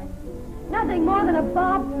headlines. Nothing more than a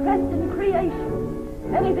Bob Preston creation.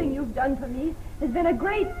 Anything you've done for me has been a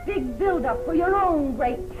great big build-up for your own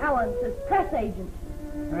great talents as press agent.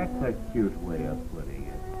 That's a cute way of putting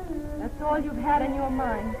it. That's all you've had in your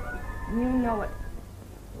mind. And you know it.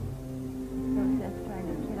 No sense trying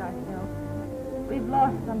to kid ourselves. We've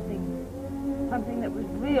lost something. Something that was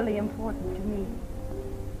really important to me.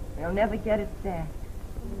 We'll never get it back.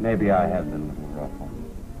 Maybe I have been a little rough on you.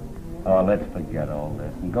 Oh, let's forget all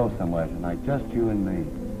this and go somewhere tonight, just you and me.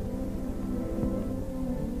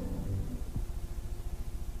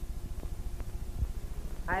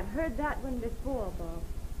 I've heard that one before, Bob.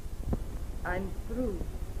 I'm through.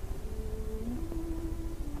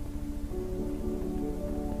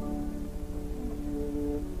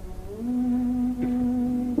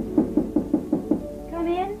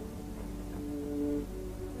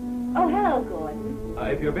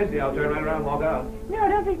 If you're busy, I'll turn right around and walk out. No,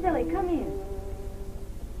 don't be silly. Come in.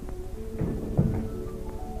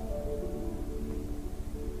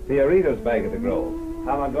 Fiorito's back at the Grove.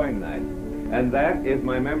 How am I going tonight? And that, if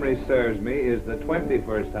my memory serves me, is the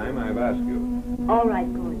 21st time I've asked you. All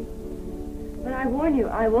right, Gordy. But I warn you,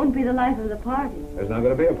 I won't be the life of the party. There's not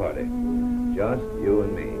going to be a party. Just you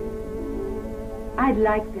and me. I'd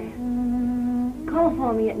like that. Call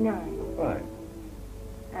for me at 9. Fine.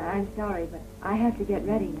 I'm sorry, but I have to get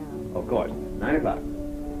ready now. Of course. 9 o'clock.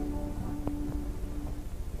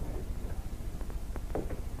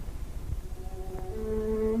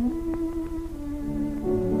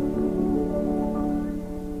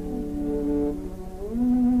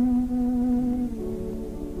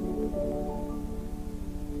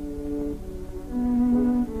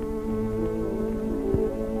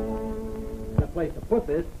 Place to put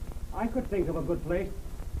this. I could think of a good place.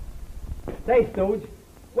 Say, Stooge,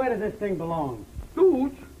 where does this thing belong?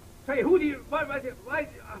 Stooge? Say, who are you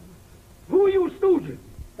stooging?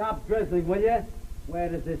 Stop drizzling, will you? Where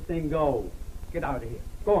does this thing go? Get out of here.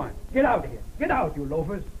 Go on. Get out of here. Get out, you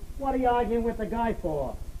loafers. What are you arguing with the guy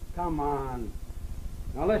for? Come on.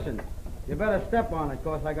 Now listen, you better step on it,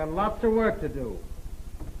 'cause I got lots of work to do.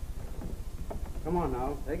 Come on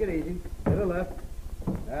now, take it easy. To the left.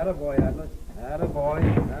 Attaboy, Atlas. Attaboy.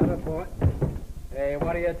 Attaboy. Hey,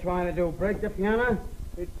 what are you trying to do? Break the piano?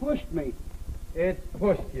 It pushed me. It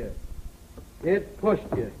pushed you. It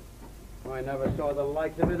pushed you. I never saw the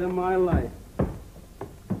likes of it in my life.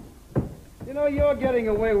 You know, you're getting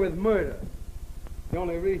away with murder. The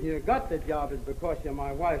only reason you got the job is because you're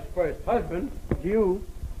my wife's first husband. You?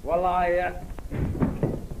 Well,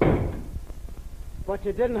 But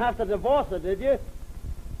you didn't have to divorce her, did you?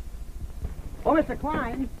 Oh, Mr.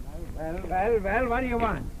 Cline. Well, what do you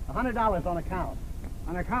want? $100 on account.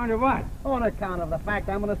 On account of what? On account of the fact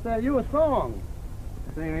I'm going to sell you a song.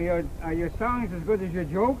 Say, are your songs as good as your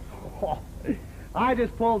jokes? Oh, I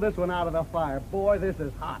just pulled this one out of the fire. Boy, this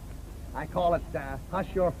is hot. I call it Hush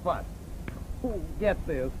Your Fuss. Ooh, get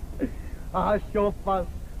this. Hush your fuss,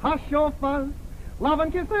 hush your fuss. Love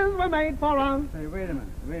and kisses were made for us. Say, wait a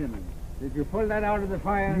minute. Did you pull that out of the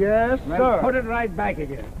fire? Yes, well, sir. Put it right back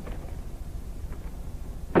again.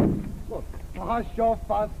 Look, hush your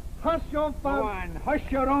fuss, hush your fuss. Go on, hush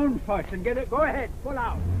your own fuss and get it. Go ahead, pull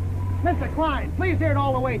out. Mr. Cline, please hear it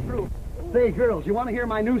all the way through. Say, girls, you want to hear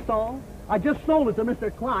my new song? I just sold it to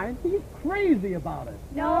Mr. Cline. He's crazy about it.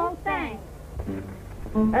 No, thanks.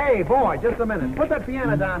 Hey, boy, just a minute. Put that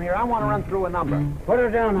piano down here. I want to run through a number. Put her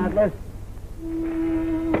down, Atlas.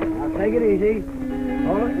 Now, take it easy.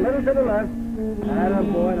 Hold it, little to the left.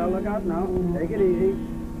 Attaboy, don't look out now. Take it easy.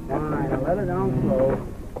 Fine, now let it down slow.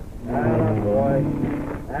 Attaboy.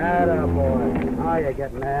 Attaboy. Now you're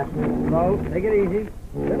getting there. Slow, take it easy.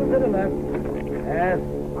 Little to the left. Yes,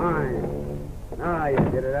 fine. Now you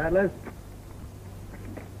did it, Atlas.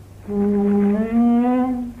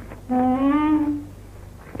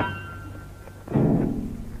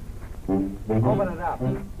 Open it up.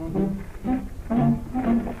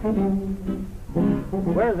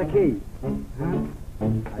 Where's the key? Huh?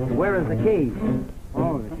 Where is the key?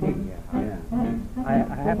 Oh, the key, yeah. I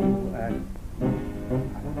have to...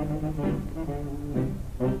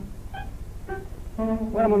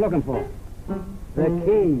 What am I looking for? The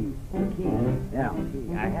key. The key. Yeah, key.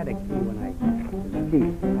 I had a key when the key.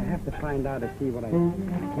 I have to find out to see what I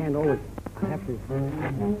can't always... I have to...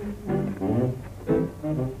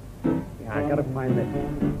 Yeah, I gotta find it.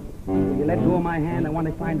 If you let go of my hand, I want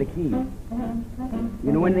to find the key.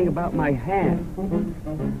 You know anything about my hand?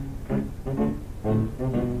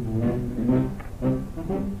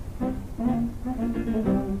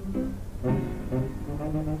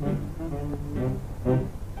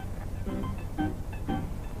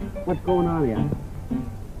 What's going on here?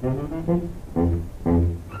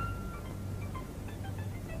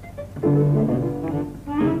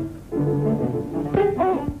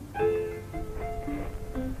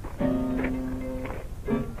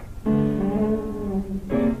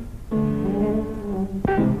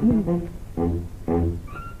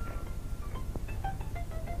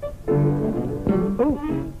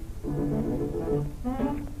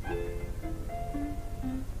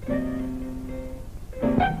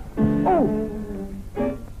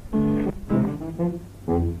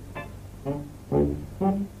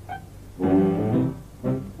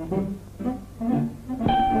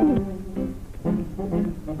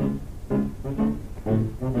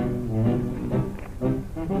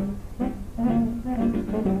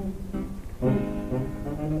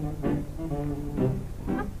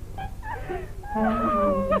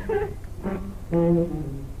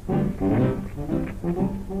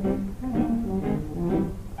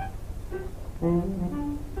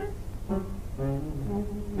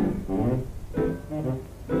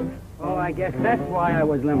 why I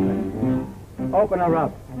was limping. Open her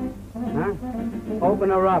up. Huh?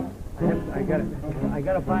 Open her up. I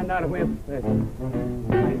gotta find out where...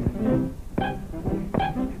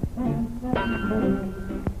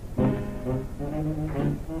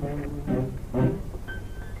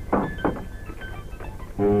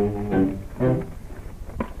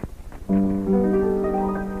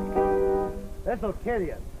 This'll kill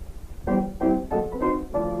you.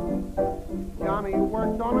 Johnny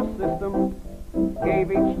worked on a system, gave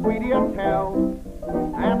each sweetie a tell,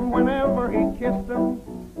 and whenever he kissed them,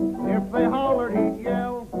 if they hollered, he'd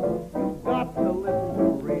yell. You've got to listen to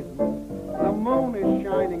reason. The moon is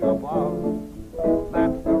shining above.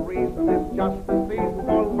 That's the reason it's just the season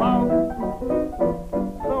for love.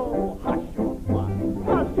 So hush your fuss,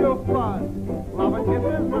 hush your fuss. Love and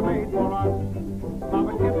kisses were made for us. Love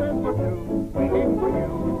and kisses were two, waiting for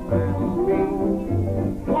you and me.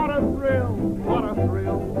 What a thrill, what a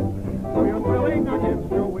thrill. So you're thrilling against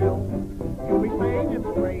your will. You'll be saying it's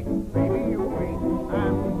great, baby, you wait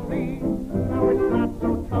and see. Now it's not so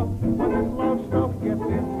tough when this love stuff gets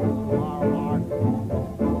into our heart.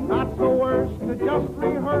 Not so worse to just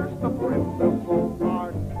rehearse the principal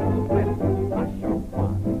part. Listen, hush your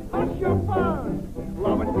fuss, hush your fuss.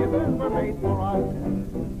 Love and kisses were made for us.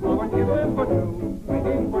 Love and kisses for two,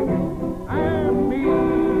 waiting for you and me.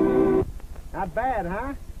 Not bad,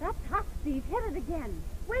 huh? That's hot, Steve. Hit it again.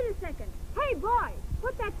 Wait a second. Hey, boy,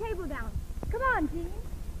 put that table down. Come on, Gene.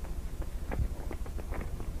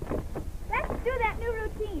 Let's do that new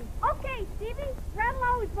routine. Okay, Stevie. Rattle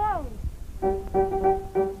those bones.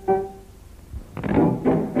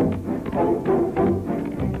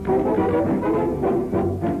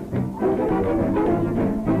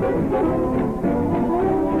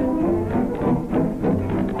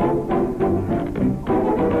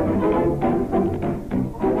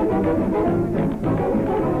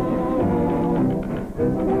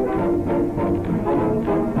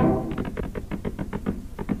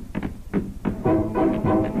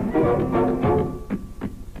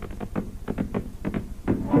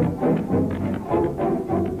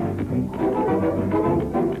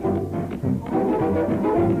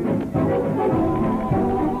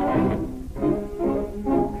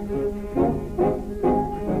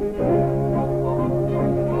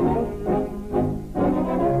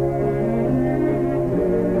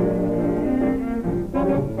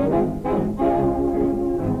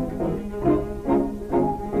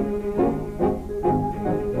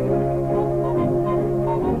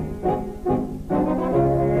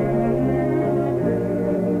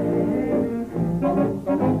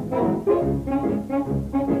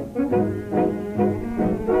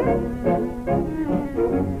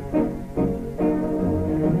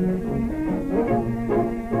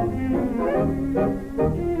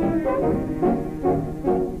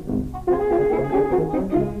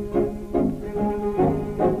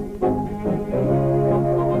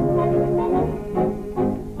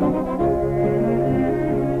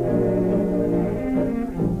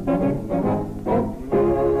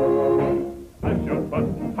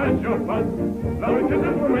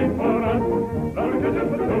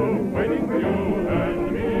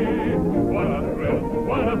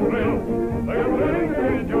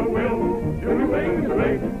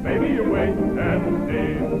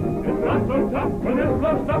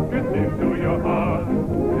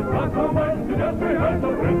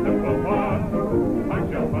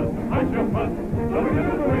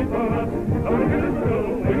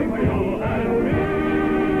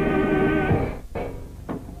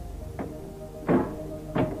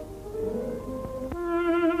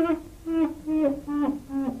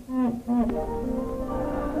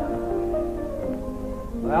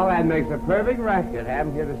 Well, that makes a perfect record.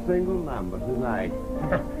 Haven't hit a single number tonight.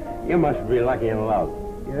 You must be lucky in love.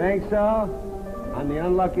 You think so? I'm the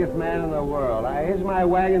unluckiest man in the world. I hitched my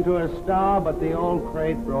wagon to a star, but the old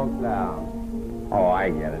crate broke down. Oh, I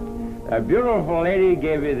get it. A beautiful lady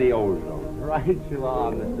gave you the ozone. Right you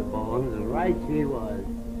are, Mr. Bones. Right she was.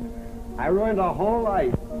 I ruined her whole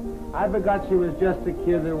life. I forgot she was just a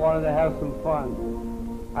kid that wanted to have some fun.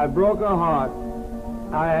 I broke her heart.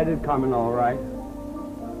 I had it coming all right.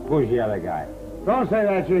 Who's the other guy? Don't say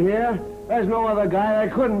that, you hear? There's no other guy.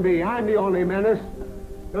 There couldn't be. I'm the only menace.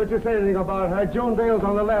 Don't you say anything about her. June Dale's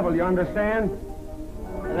on the level, you understand?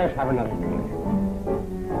 Let's have another drink.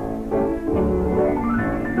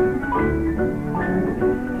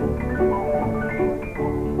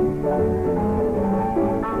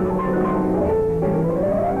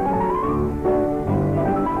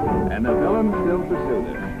 And the villain still pursued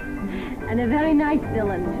her. And a very nice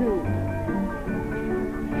villain, too.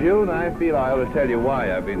 June, I feel I ought to tell you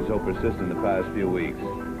why I've been so persistent the past few weeks.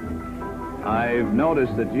 I've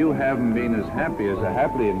noticed that you haven't been as happy as a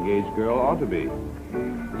happily engaged girl ought to be.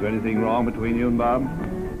 Is there anything wrong between you and Bob?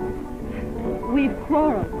 We've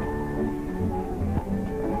quarreled.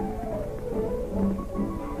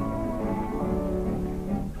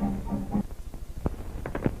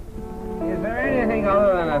 Is there anything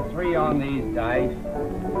other than a 3 on these dice?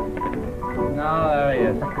 No, there he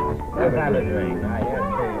is. Let's have a drink.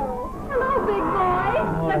 Hello, big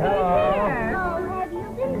boy. Look hello. who's here. Oh, have you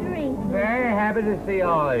been drinking? Very happy to see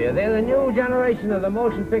all of you. They're the new generation of the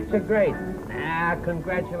motion picture greats. I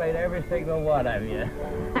congratulate every single one of you.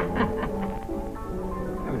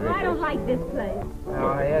 I don't like this place.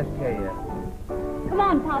 Oh, yes, you. Come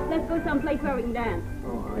on, Pop. Let's go someplace where we can dance.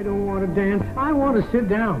 Oh, I don't want to dance. I want to sit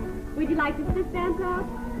down. Would you like to sit down, Pop?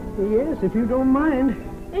 Yes, if you don't mind.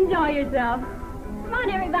 Enjoy yourself. Come on,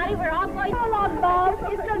 everybody. We're all going. Come on, Bob.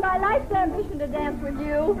 It's been my life's ambition to dance with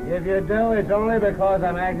you. If you do, it's only because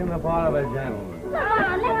I'm acting the part of a gentleman. Come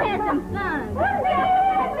on, let's have some fun.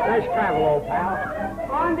 Nice travel, old pal.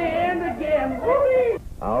 On the end again.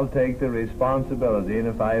 I'll take the responsibility, and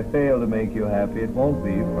if I fail to make you happy, it won't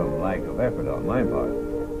be from lack of effort on my part.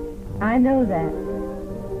 I know that.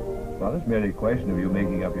 Well, it's merely a question of you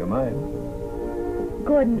making up your mind.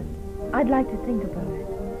 Gordon, I'd like to think about it.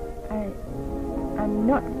 I'm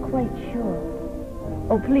not quite sure.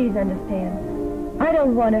 Oh, please understand. I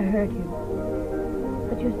don't want to hurt you.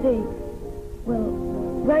 But you see, well,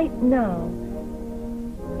 right now,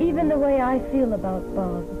 even the way I feel about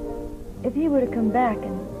Bob, if he were to come back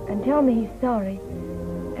and tell me he's sorry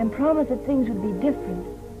and promise that things would be different,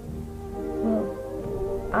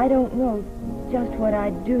 well, I don't know just what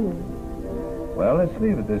I'd do. Well, let's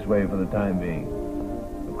leave it this way for the time being.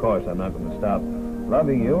 Of course, I'm not going to stop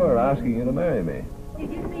loving you or asking you to marry me.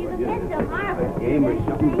 Did you see the midst of marbles? Game or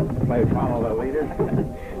something? Play follow the leader?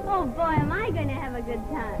 Oh, boy, am I going to have a good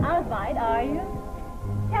time. I'll fight, are you?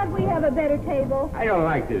 Can't we have a better table? I don't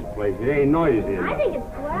like this place. It ain't noisy. I think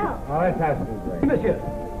it's swell. Oh, let's have some drinks. Monsieur.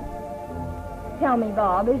 Tell me,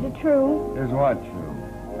 Bob, is it true? Is what true?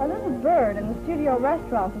 A little bird in the studio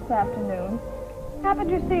restaurant this afternoon happened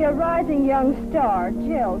to see a rising young star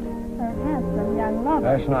jilt her handsome young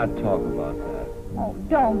lover. Let's not talk about that. Oh,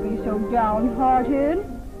 don't be so downhearted.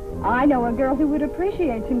 I know a girl who would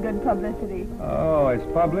appreciate some good publicity. Oh, it's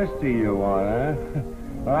publicity you want, huh?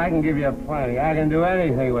 Well, I can give you plenty. I can do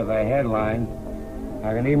anything with a headline.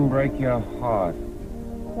 I can even break your heart.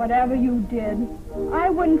 Whatever you did, I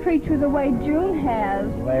wouldn't treat you the way June has.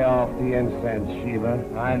 Lay off the incense,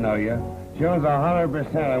 Sheila. I know you. June's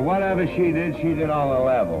 100%, and whatever she did on the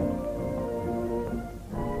level.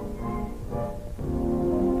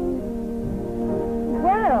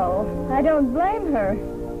 Well, I don't blame her.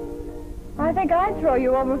 I think I'd throw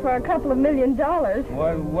you over for a couple of $1 million.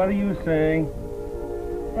 What are you saying?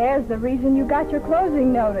 There's the reason you got your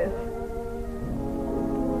closing notice.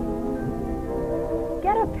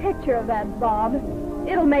 Get a picture of that, Bob.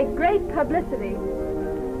 It'll make great publicity.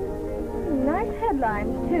 Nice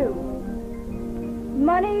headlines, too.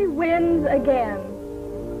 Money wins again.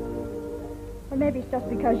 Or maybe it's just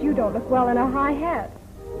because you don't look well in a high hat.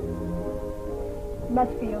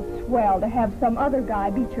 Must feel swell to have some other guy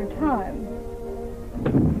beat your time.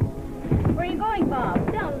 Where are you going,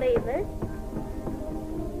 Bob? Don't leave us.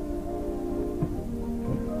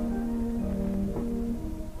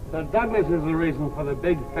 So Douglas is the reason for the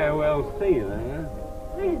big farewell scene, huh?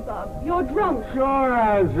 Please, Bob, you're drunk. Sure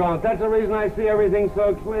I'm drunk. That's the reason I see everything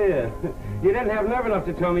so clear. You didn't have nerve enough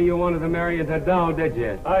to tell me you wanted to marry into doll, did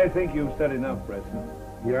you? I think you've said enough, Preston.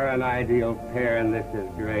 You're an ideal pair, and this is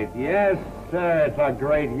great. Yes, sir, it's a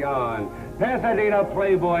great yarn. Pasadena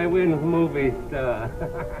Playboy wins movie star.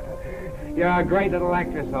 You're a great little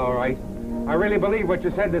actress, all right. I really believe what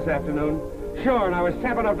you said this afternoon. Sure, and I was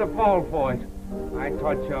step enough to fall for it. I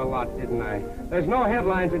taught you a lot, didn't I? There's no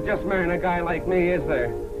headlines in just marrying a guy like me, is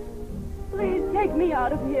there? Please take me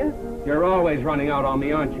out of here. You're always running out on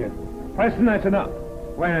me, aren't you? Preston, that's enough.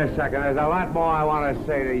 Wait a second. There's a lot more I want to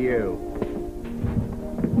say to you.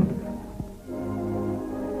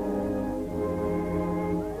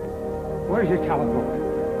 Where's your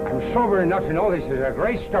telephone? I'm sober enough to know this is a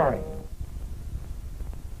great story.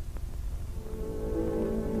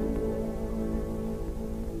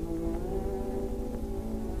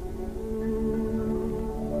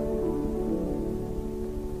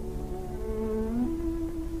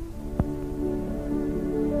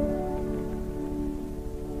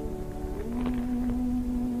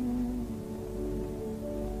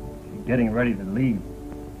 Getting ready to leave.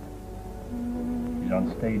 He's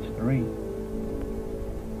on stage 3.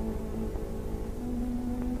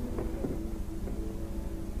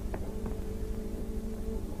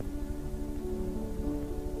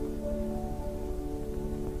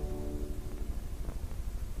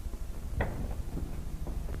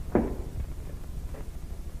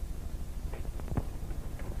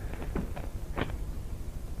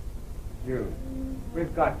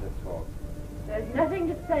 We've got to talk. There's nothing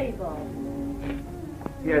to say, Bob.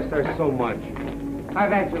 Yes, there's so much.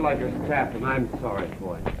 I've acted like a staff, and I'm sorry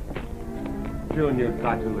for it. June, you've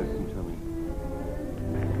got to listen to me.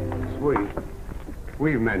 Sweet.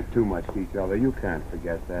 We've meant too much to each other. You can't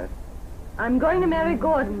forget that. I'm going to marry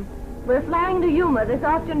Gordon. We're flying to Yuma this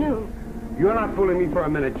afternoon. You're not fooling me for a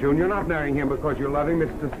minute, June. You're not marrying him because you love him.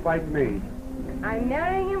 It's to spite me. I'm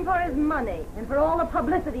marrying him for his money and for all the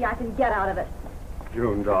publicity I can get out of it.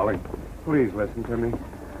 June, darling, please listen to me.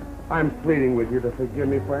 I'm pleading with you to forgive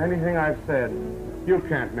me for anything I've said. You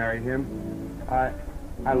can't marry him. I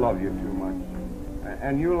love you too much.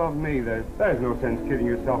 And you love me. There's no sense kidding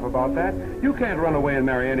yourself about that. You can't run away and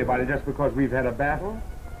marry anybody just because we've had a battle.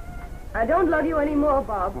 I don't love you anymore,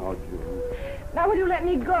 Bob. Oh, June. Now will you let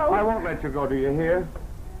me go? I won't let you go, do you hear?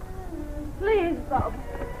 Please, Bob.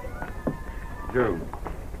 June,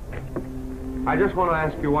 I just want to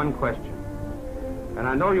ask you one question. And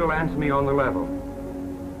I know you'll answer me on the level.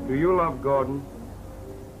 Do you love Gordon?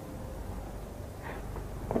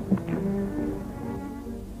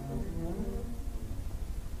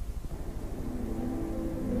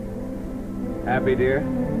 Happy, dear?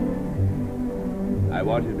 I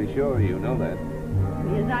want you to be sure you know that.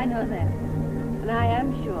 Yes, I know that. And I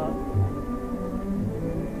am sure.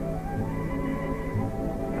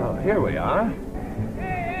 Oh, here we are.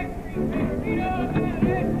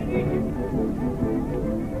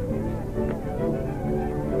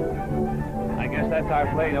 I guess that's our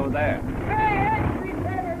plane over there. Hey, extra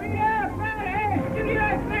paper, read out about it. Jimmy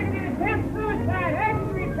likes making an attempt suicide.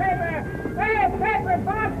 Extra paper. Hey, paper,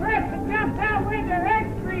 Bob Preston jumped out window.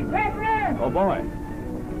 Extra paper. Oh, boy.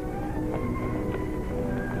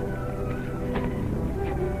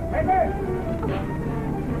 Paper.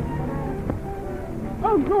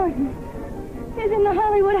 Oh, Gordon. He's in the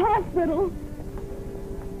Hollywood hospital.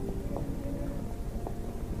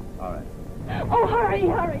 All right. Oh, hurry,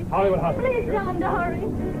 hurry. Hollywood hospital. Please tell him to hurry.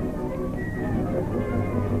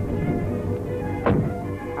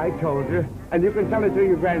 I told you. And you can tell it to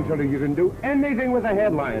your grandchildren. You can do anything with a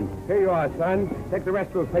headline. Here you are, son. Take the rest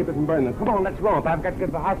of those papers and burn them. Come on, let's romp. I've got to get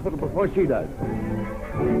to the hospital before she does.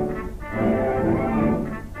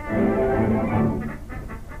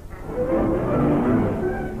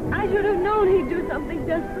 I should have known he'd do something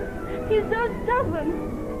desperate. He's so stubborn.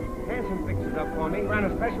 Hanson fixed it up for me. Ran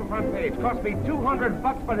a special front page. Cost me $200,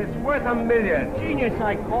 but it's worth $1 million. Genius,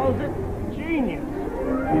 I calls it. Genius.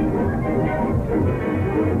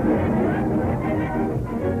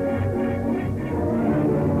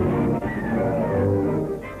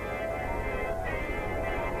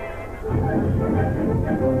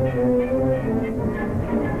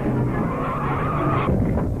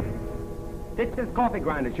 It's this coffee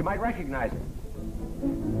grinder. She might recognize it.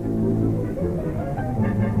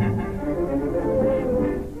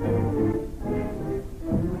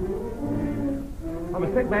 I'm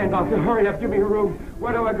a sick man, Doctor. Hurry up. Give me a room.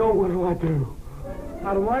 Where do I go? What do I do?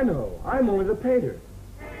 How do I know? I'm only the painter.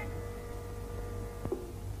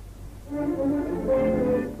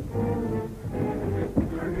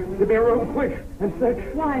 Give me a room, quick and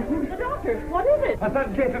sick. Why, who's the doctor? What is it? A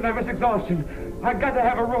sudden case of nervous exhaustion. I've got to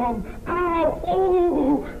have a room. Ow!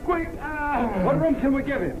 Oh! Quick! Ah! What room can we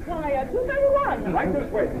give him? Why, 231. Right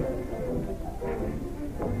this way.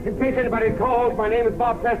 In case anybody calls, my name is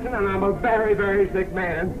Bob Preston, and I'm a very, very sick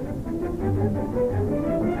man.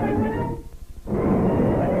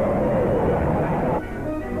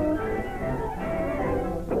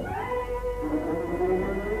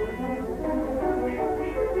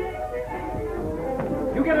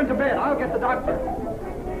 You get into bed. I'll get the doctor.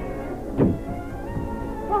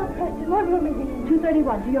 Bob Preston, what room is he?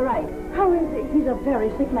 231, to your right. How is he? He's a very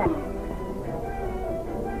sick man.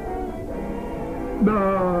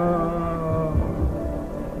 No.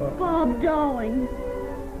 Bob, darling.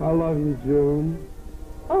 I love you, June.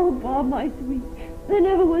 Oh, Bob, my sweet. There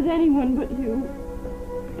never was anyone but you.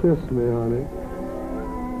 Kiss me, honey.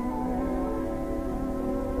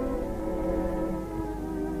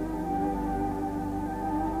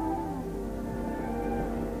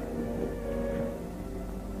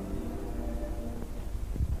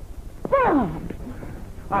 Bob!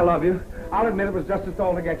 I love you. I'll admit it was just a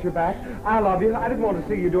stall to get you back. I love you. I didn't want to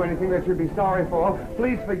see you do anything that you'd be sorry for.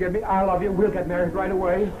 Please forgive me. I love you. We'll get married right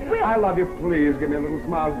away. I love you. Please give me a little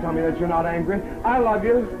smile to tell me that you're not angry. I love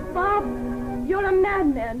you. Bob, you're a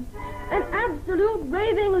madman. An absolute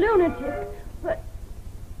raving lunatic. But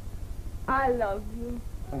I love you.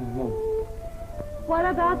 What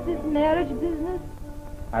about this marriage business?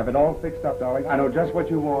 I have it all fixed up, darling. I know just what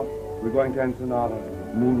you want. We're going to Ensenada.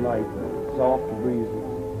 Moonlight, soft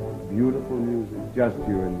breezes, beautiful music, just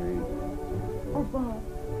you and me. Oh, Bob,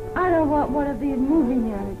 I don't want one of these movie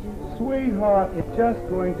marriages. Sweetheart, it's just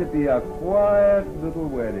going to be a quiet little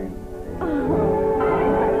wedding.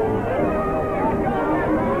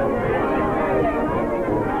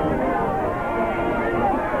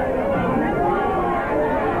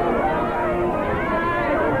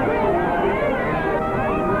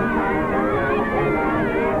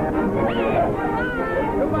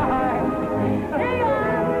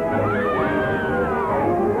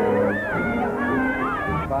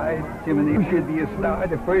 Jiminy, you should be a star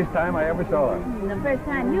the first time I ever saw her. The first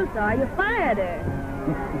time you saw her, you fired her.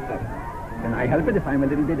 Can I help it if I'm a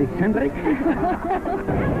little bit eccentric?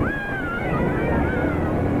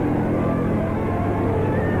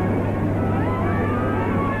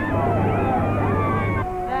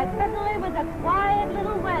 That certainly was a quiet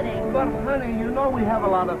little wedding. But, honey, you know we have a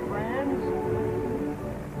lot of friends.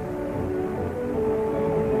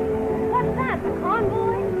 What's that, the convoy?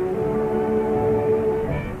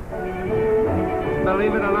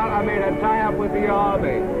 Believe it or not, I made a tie-up with the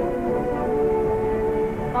Army.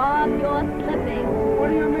 Bob, you're slipping. What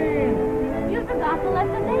do you mean? You forgot to let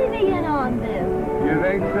the Navy in on this. You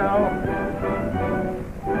think so?